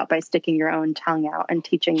spit it out by sticking your own tongue out and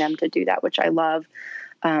teaching them to do that, which I love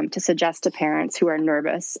to suggest to parents who are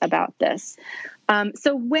nervous about this.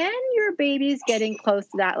 So when your baby's getting close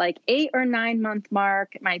to that, like 8 or 9 month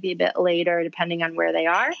mark, it might be a bit later, depending on where they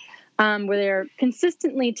are, where they're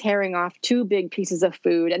consistently tearing off 2 big pieces of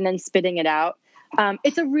food and then spitting it out,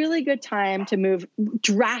 it's a really good time to move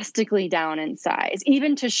drastically down in size,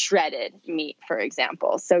 even to shredded meat, for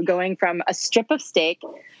example. So going from a strip of steak,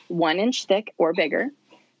 1 inch thick or bigger,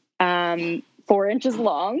 4 inches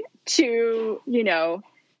long, to,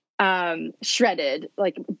 shredded,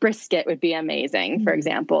 like brisket would be amazing, for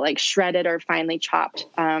example. Like shredded or finely chopped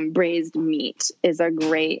braised meat is a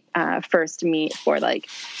great first meat for like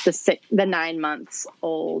the 9 months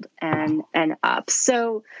old and up.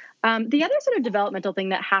 So the other sort of developmental thing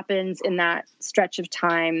that happens in that stretch of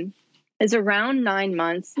time is around 9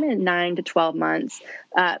 months, 9 to 12 months,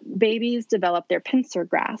 babies develop their pincer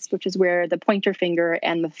grasp, which is where the pointer finger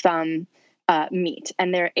and the thumb meet,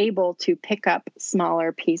 and they're able to pick up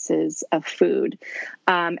smaller pieces of food.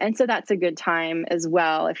 And so that's a good time as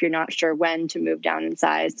well, if you're not sure when to move down in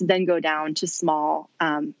size, to then go down to small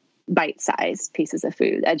bite-sized pieces of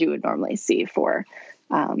food, as you would normally see for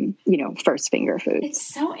first finger foods.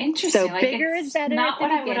 It's so interesting. So bigger is better. Not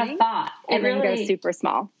what I would have thought. And then go super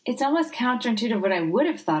small. It's almost counterintuitive what I would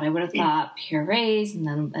have thought. I would have thought purees and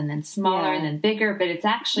then smaller and then bigger, but it's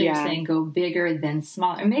actually you're saying go bigger than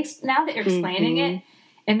smaller. It makes, now that you're explaining it,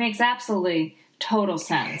 it makes absolutely total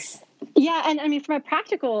sense. Yeah, and I mean, from a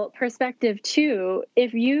practical perspective too,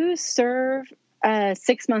 if you serve a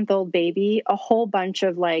 6-month-old baby a whole bunch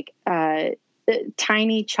of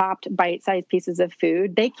tiny chopped bite-sized pieces of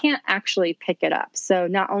food, they can't actually pick it up. So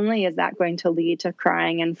not only is that going to lead to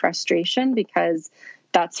crying and frustration because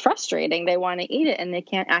that's frustrating. They want to eat it and they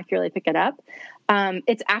can't accurately pick it up.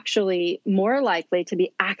 It's actually more likely to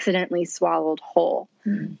be accidentally swallowed whole,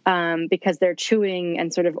 because their chewing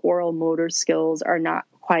and sort of oral motor skills are not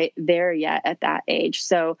quite there yet at that age.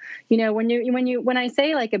 So, when I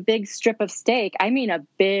say like a big strip of steak, I mean a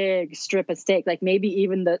big strip of steak, like maybe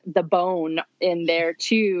even the bone in there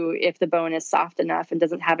too, if the bone is soft enough and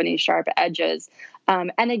doesn't have any sharp edges.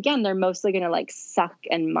 And again, they're mostly going to like suck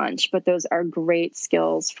and munch, but those are great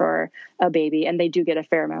skills for a baby, and they do get a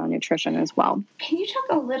fair amount of nutrition as well. Can you talk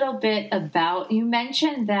a little bit about, you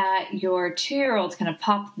mentioned that your 2-year-old's kind of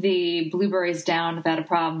pop the blueberries down without a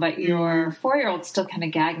problem, but your 4-year-old's still kind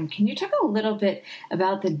of gagging. Can you talk a little bit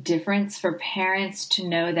about the difference for parents to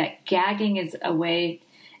know that gagging is a way,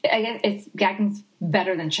 I guess gagging's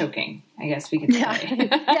better than choking, I guess we could say.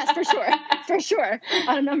 Yes, for sure,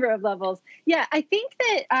 on a number of levels. Yeah, I think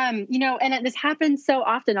that, and this happens so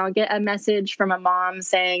often. I'll get a message from a mom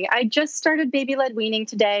saying, I just started baby-led weaning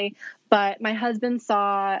today, but my husband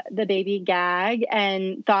saw the baby gag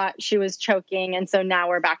and thought she was choking, and so now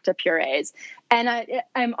we're back to purees. And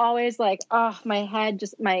I'm always like, oh, my head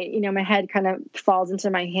kind of falls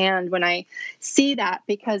into my hand when I see that,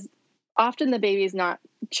 because often the baby's not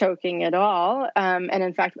choking at all. And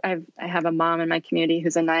in fact, I have a mom in my community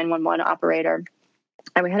who's a 911 operator.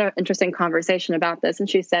 And we had an interesting conversation about this. And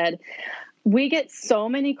she said, we get so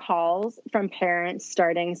many calls from parents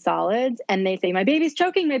starting solids, and they say, my baby's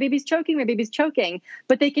choking, my baby's choking, my baby's choking.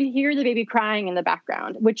 But they can hear the baby crying in the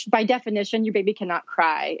background, which by definition, your baby cannot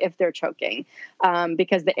cry if they're choking,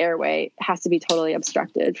 because the airway has to be totally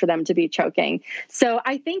obstructed for them to be choking. So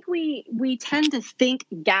I think we tend to think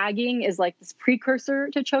gagging is like this precursor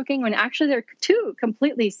to choking, when actually they're two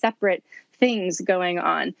completely separate things going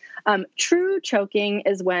on. True choking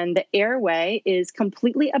is when the airway is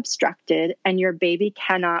completely obstructed and your baby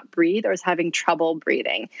cannot breathe or is having trouble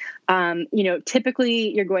breathing.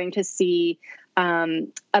 Typically you're going to see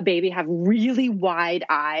a baby have really wide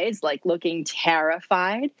eyes, like looking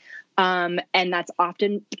terrified. And that's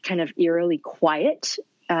often kind of eerily quiet.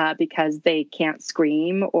 Because they can't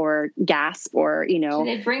scream or gasp or, Do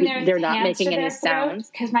they bring they're not making any sounds.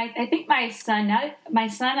 Because I think my son,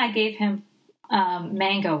 I gave him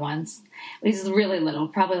mango once. He's really little,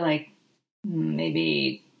 probably like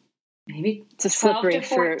maybe it's a 12 slippery to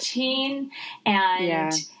 14 fruit.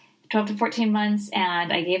 And 12 to 14 months,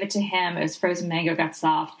 and I gave it to him. It was frozen mango, got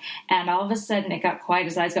soft, and all of a sudden it got quiet.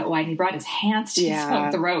 His eyes got wide, and he brought his hands to his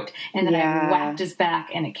own throat, and then I whacked his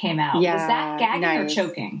back, and it came out. Was that gagging or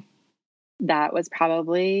choking? That was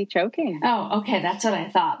probably choking. Oh, okay, that's what I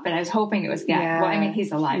thought, but I was hoping it was gagging. Yeah. Well, I mean,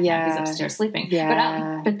 he's alive now. He's upstairs sleeping.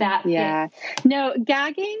 Yeah. But that... Yeah. No,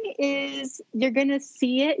 gagging is, you're going to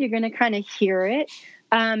see it. You're going to kind of hear it.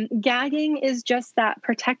 Gagging is just that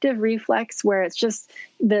protective reflex where it's just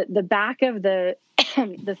the back of the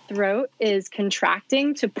the throat is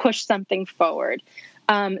contracting to push something forward.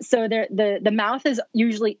 So the mouth is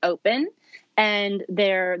usually open, and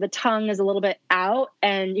the tongue is a little bit out,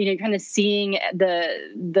 and you're kind of seeing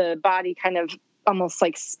the body kind of almost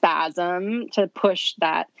like spasm to push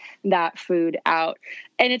that food out.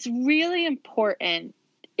 And it's really important,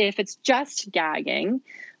 if it's just gagging,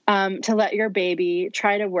 to let your baby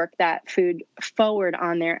try to work that food forward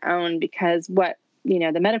on their own, because what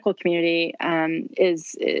the medical community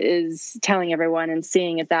is telling everyone and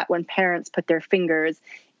seeing is that when parents put their fingers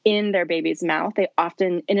in their baby's mouth, they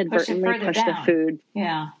often inadvertently push the food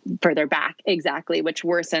further back, exactly, which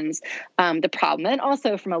worsens the problem. And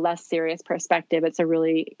also from a less serious perspective, it's a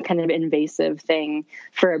really kind of invasive thing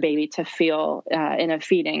for a baby to feel in a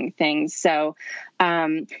feeding thing. So,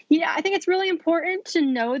 I think it's really important to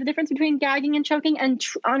know the difference between gagging and choking. And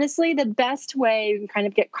honestly, the best way to kind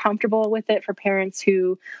of get comfortable with it for parents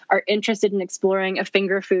who are interested in exploring a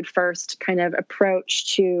finger food first kind of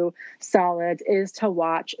approach to solids is to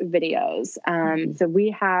watch videos. So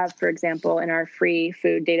we have, for example, in our free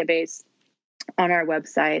food database on our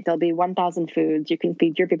website, there'll be 1,000 foods you can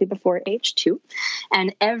feed your baby before age 2.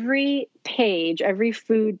 And every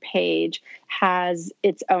food page has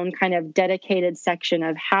its own kind of dedicated section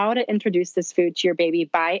of how to introduce this food to your baby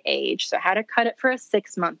by age. So how to cut it for a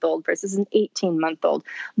 6-month-old versus an 18-month-old,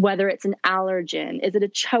 whether it's an allergen, is it a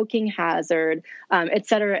choking hazard, et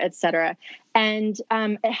cetera, et cetera. And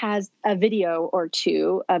it has a video or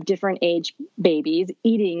two of different age babies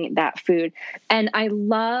eating that food. And I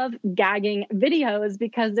love gagging videos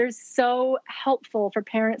because they're so helpful for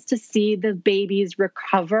parents to see the babies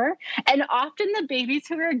recover. And often the babies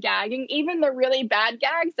who are gagging, even in the really bad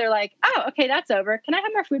gags, they're like, oh, okay, that's over. Can I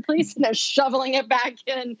have more food, please? And they're shoveling it back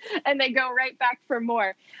in and they go right back for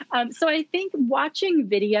more. So I think watching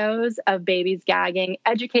videos of babies gagging,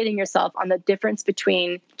 educating yourself on the difference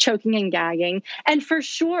between choking and gagging, and for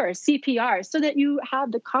sure CPR, so that you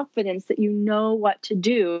have the confidence that you know what to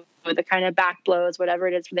do, the kind of back blows, whatever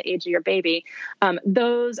it is for the age of your baby.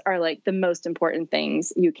 Those are like the most important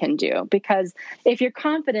things you can do, because if your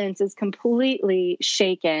confidence is completely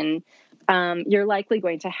shaken, you're likely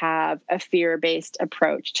going to have a fear-based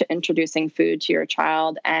approach to introducing food to your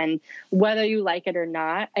child. And whether you like it or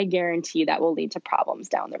not, I guarantee that will lead to problems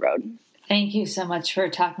down the road. Thank you so much for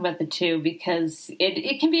talking about the two, because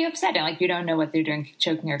it can be upsetting. Like, you don't know what they're doing,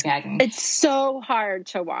 choking or gagging. It's so hard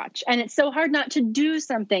to watch, and it's so hard not to do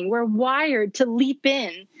something. We're wired to leap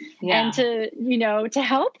in and to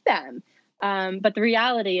help them. But the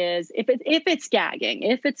reality is, if it's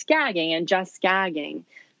gagging and just gagging,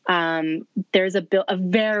 there's a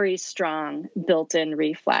very strong built-in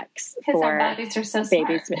reflex because our bodies are so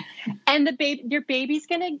babies. smart. And your baby's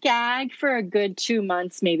going to gag for a good 2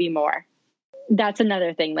 months, maybe more. That's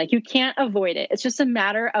another thing. Like, you can't avoid it. It's just a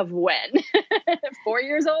matter of when. 4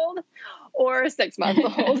 years old or 6 months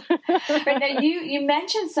old. Right, now, you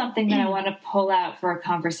mentioned something that I want to pull out for a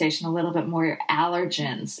conversation a little bit more: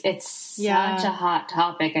 allergens. It's such a hot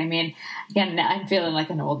topic. I mean, again, I'm feeling like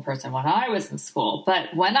an old person when I was in school,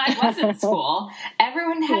 but when I was in school,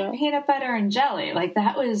 everyone had peanut butter and jelly. Like,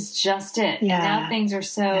 that was just it. Yeah. And now things are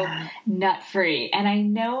so nut-free. And I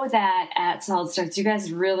know that at Solid Starts, you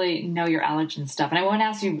guys really know your allergen stuff. And I won't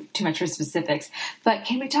ask you too much for specifics, but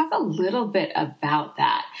can we talk a little bit about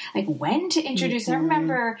that? Like, when to introduce. I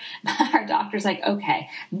remember our doctor's like, okay,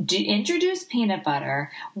 introduce peanut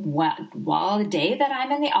butter while the day that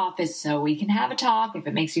I'm in the office, so we can have a talk if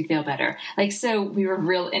it makes you feel better. Like, so we were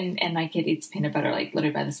and my kid eats peanut butter like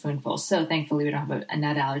literally by the spoonful. So thankfully we don't have a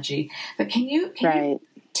nut allergy. But can you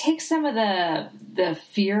take some of the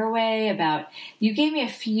fear away about, you gave me a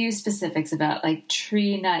few specifics about like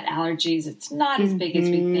tree nut allergies. It's not as big as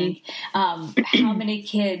we think. How many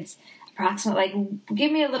kids approximately, like,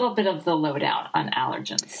 give me a little bit of the lowdown on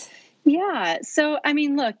allergens. Yeah. So, I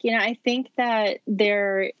mean, look, I think that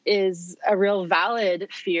there is a real valid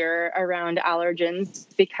fear around allergens,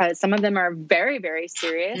 because some of them are very, very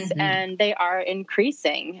serious, and they are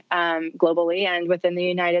increasing globally and within the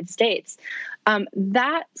United States.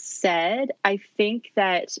 That said, I think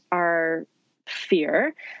that our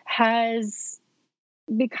fear has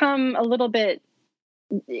become a little bit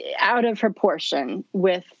out of proportion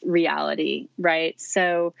with reality, right?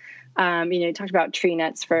 So, you talked about tree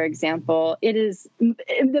nuts, for example. It is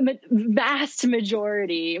the vast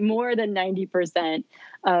majority, more than 90%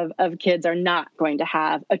 of kids are not going to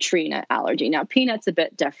have a tree nut allergy. Now, peanuts a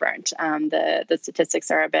bit different. The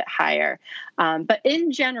statistics are a bit higher. But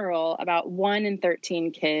in general, about 1 in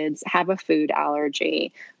 13 kids have a food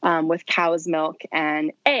allergy, with cow's milk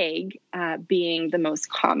and egg being the most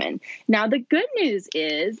common. Now, the good news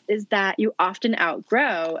is that you often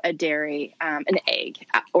outgrow a dairy, an egg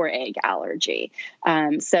or egg allergy.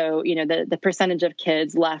 So, the percentage of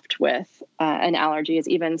kids left with an allergy is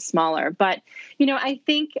even smaller. But, I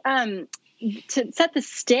think to set the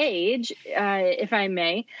stage, if I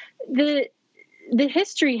may, the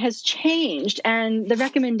history has changed, and the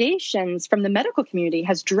recommendations from the medical community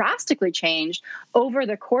has drastically changed over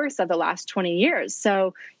the course of the last 20 years.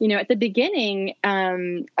 So, at the beginning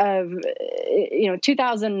of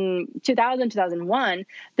 2001,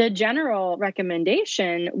 the general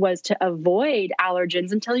recommendation was to avoid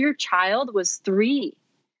allergens until your child was 3.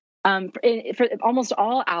 For almost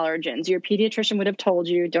all allergens, your pediatrician would have told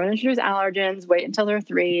you, don't introduce allergens, wait until they're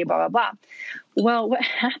 3, blah, blah, blah. Well, what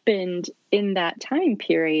happened in that time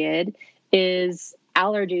period is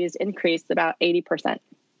allergies increased about 80%.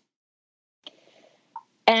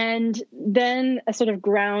 And then a sort of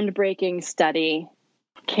groundbreaking study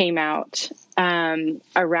came out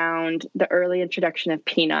around the early introduction of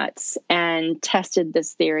peanuts, and tested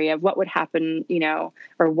this theory of what would happen,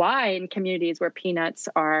 or why in communities where peanuts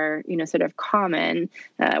are, sort of common,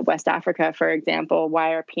 West Africa, for example,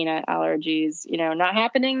 why are peanut allergies, not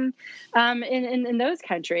happening in those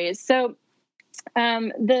countries? So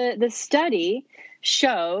the study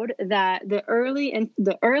showed that the early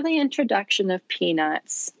introduction of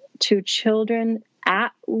peanuts to children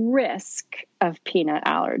at risk of peanut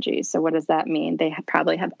allergies. So what does that mean? They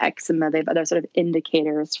probably have eczema. They have other sort of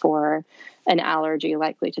indicators for an allergy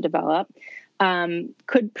likely to develop.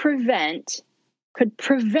 Could prevent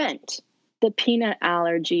the peanut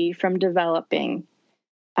allergy from developing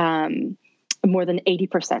more than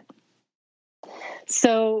 80%.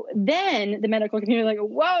 So then the medical community like,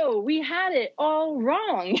 whoa, we had it all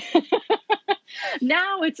wrong.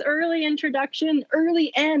 Now it's early introduction,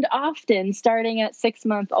 early and often, starting at 6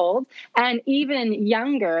 months old, and even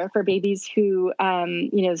younger for babies who,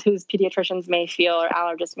 whose pediatricians may feel or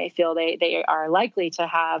allergists may feel they are likely to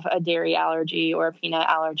have a dairy allergy or a peanut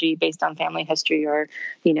allergy based on family history or,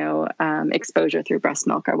 exposure through breast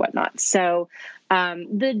milk or whatnot. So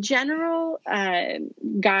the general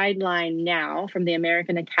guideline now from the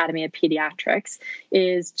American Academy of Pediatrics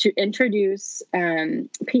is to introduce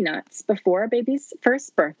peanuts before a baby's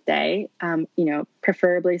first birthday,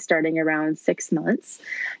 preferably starting around 6 months.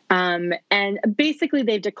 And basically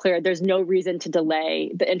they've declared there's no reason to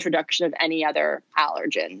delay the introduction of any other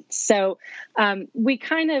allergen. So we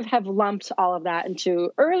kind of have lumped all of that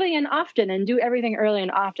into early and often and do everything early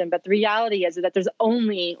and often. But the reality is that there's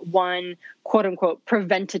only one quote unquote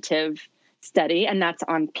preventative study, and that's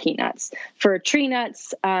on peanuts. For tree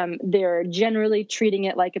nuts, they're generally treating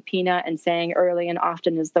it like a peanut and saying early and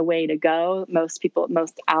often is the way to go. Most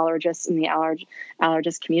allergists in the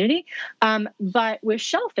allergist community. But with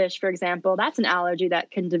shellfish, for example, that's an allergy that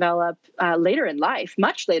can develop later in life,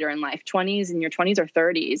 much later in life, in your 20s or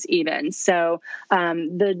 30s even. So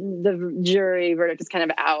the jury verdict is kind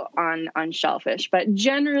of out on shellfish. But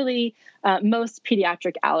generally, most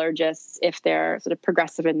pediatric allergists, if they're sort of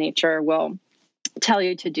progressive in nature, will tell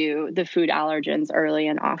you to do the food allergens early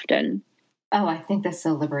and often. Oh, I think that's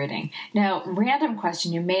so liberating. Now, random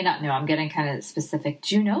question, you may not know, I'm getting kind of specific.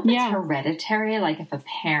 Do you know if it's hereditary? Like if a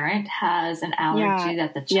parent has an allergy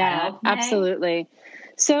that the child may? Absolutely.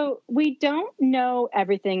 So we don't know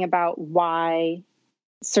everything about why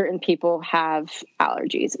certain people have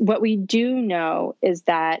allergies. What we do know is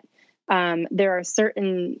that there are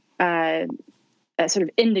certain sort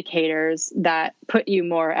of indicators that put you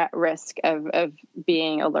more at risk of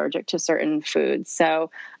being allergic to certain foods.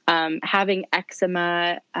 So having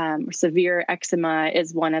eczema, severe eczema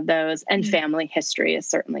is one of those, and family history is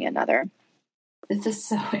certainly another. This is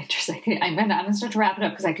so interesting. I'm gonna start to wrap it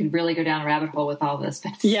up because I could really go down a rabbit hole with all this.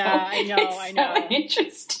 But I know. So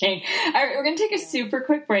interesting. All right, we're going to take a super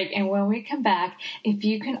quick break, and when we come back, if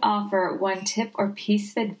you can offer one tip or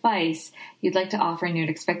piece of advice you'd like to offer new and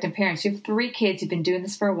expectant parents. You have 3 kids. You've been doing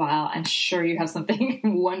this for a while. I'm sure you have something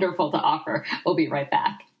wonderful to offer. We'll be right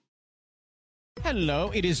back. Hello,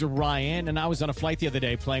 it is Ryan, and I was on a flight the other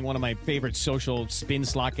day playing one of my favorite social spin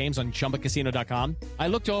slot games on ChumbaCasino.com. I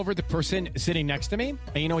looked over at the person sitting next to me,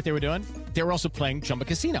 and you know what they were doing? They were also playing Chumba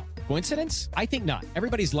Casino. Coincidence? I think not.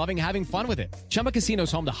 Everybody's loving having fun with it. Chumba Casino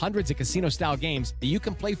is home to hundreds of casino-style games that you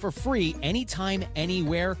can play for free anytime,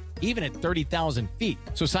 anywhere, even at 30,000 feet.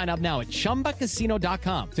 So sign up now at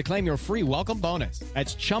ChumbaCasino.com to claim your free welcome bonus.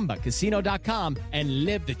 That's ChumbaCasino.com and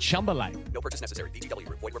live the Chumba life. No purchase necessary. VGW.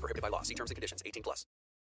 Void where prohibited by law. See terms and conditions. 18+.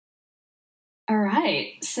 All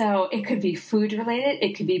right. So it could be food related.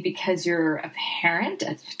 It could be because you're a parent.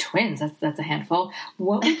 Twins. That's a handful.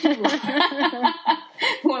 What would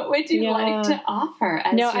you like to offer?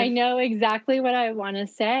 I know exactly what I want to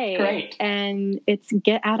say. Great. And it's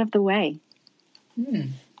get out of the way.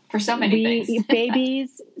 For so many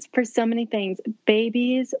things. For so many things.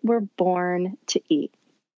 Babies were born to eat.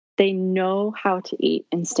 They know how to eat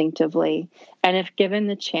instinctively. And if given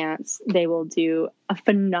the chance, they will do a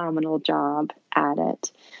phenomenal job at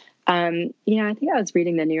it. I think I was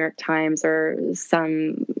reading the New York Times or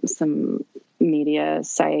some media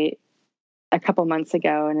site a couple months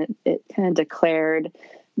ago, and it kind of declared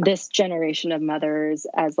this generation of mothers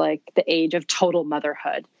as like the age of total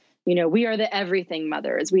motherhood. We are the everything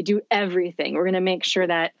mothers. We do everything. We're going to make sure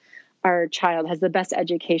that our child has the best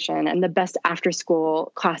education and the best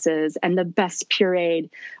after-school classes and the best pureed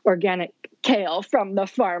organic kale from the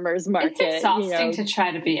farmer's market. It's exhausting to try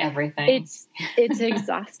to be everything. It's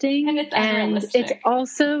exhausting. And it's unrealistic. And it's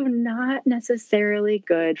also not necessarily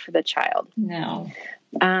good for the child. No.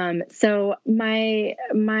 So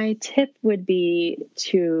my tip would be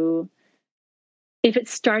to, if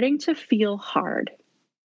it's starting to feel hard,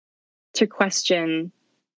 to question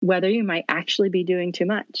whether you might actually be doing too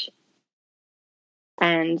much.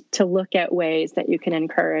 And to look at ways that you can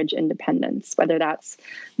encourage independence, whether that's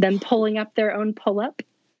them pulling up their own pull-up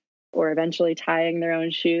or eventually tying their own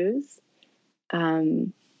shoes,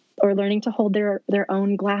 or learning to hold their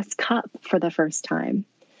own glass cup for the first time.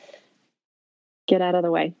 Get out of the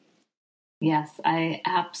way. Yes, I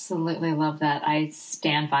absolutely love that. I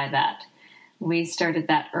stand by that. We started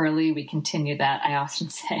that early. We continue that. I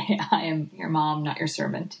often say, I am your mom, not your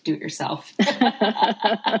servant. Do it yourself.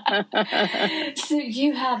 So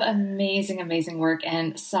you have amazing work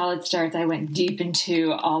and solid starts. I went deep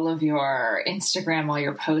into all of your Instagram, all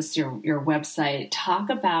your posts, your website.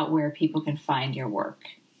 Talk about where people can find your work.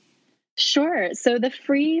 Sure. So the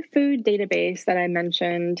free food database that I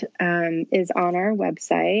mentioned is on our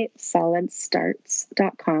website,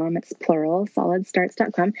 solidstarts.com. It's plural,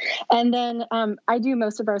 solidstarts.com. And then I do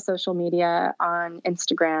most of our social media on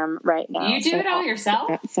Instagram right now. You do it all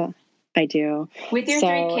yourself? So I do. With your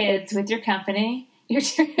 3 kids, with your company?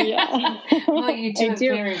 Yeah. Well, you do it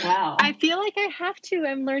very well. I feel like I have to.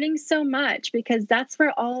 I'm learning so much because that's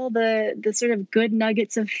where all the sort of good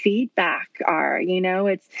nuggets of feedback are. You know,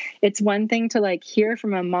 it's one thing to like hear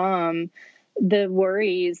from a mom the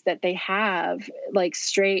worries that they have like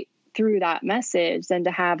straight through that message than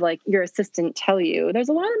to have like your assistant tell you there's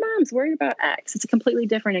a lot of moms worried about X. It's a completely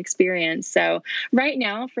different experience. So right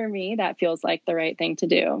now for me, that feels like the right thing to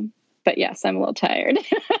do. But yes, I'm a little tired.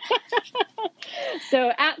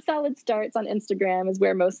 So at Solid Starts on Instagram is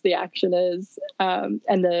where most of the action is. And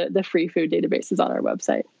the free food database is on our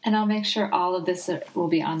website. And I'll make sure all of this will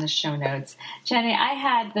be on the show notes. Jenny, I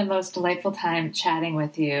had the most delightful time chatting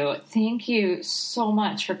with you. Thank you so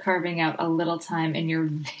much for carving out a little time in your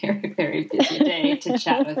very, very busy day to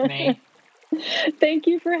chat with me. Thank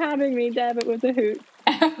you for having me, Deb. It was a hoot.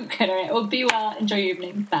 Good. All right. Well, be well. Enjoy your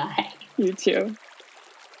evening. Bye. You too.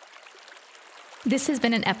 This has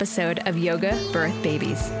been an episode of Yoga Birth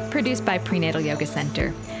Babies, produced by Prenatal Yoga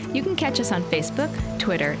Center. You can catch us on Facebook,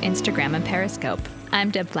 Twitter, Instagram, and Periscope. I'm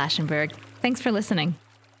Deb Flaschenberg. Thanks for listening.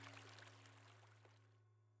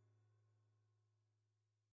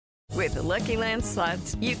 With the Lucky Land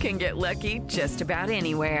Slots, you can get lucky just about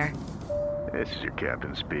anywhere. This is your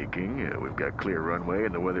captain speaking. We've got clear runway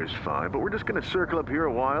and the weather's fine, but we're just going to circle up here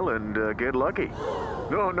a while and get lucky.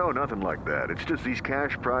 No, nothing like that. It's just these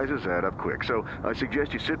cash prizes add up quick. So I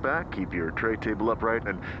suggest you sit back, keep your tray table upright,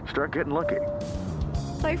 and start getting lucky.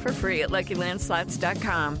 Play for free at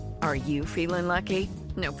LuckyLandSlots.com. Are you feeling lucky?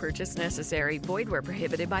 No purchase necessary. Void where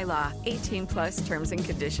prohibited by law. 18+ terms and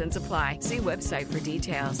conditions apply. See website for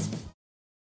details.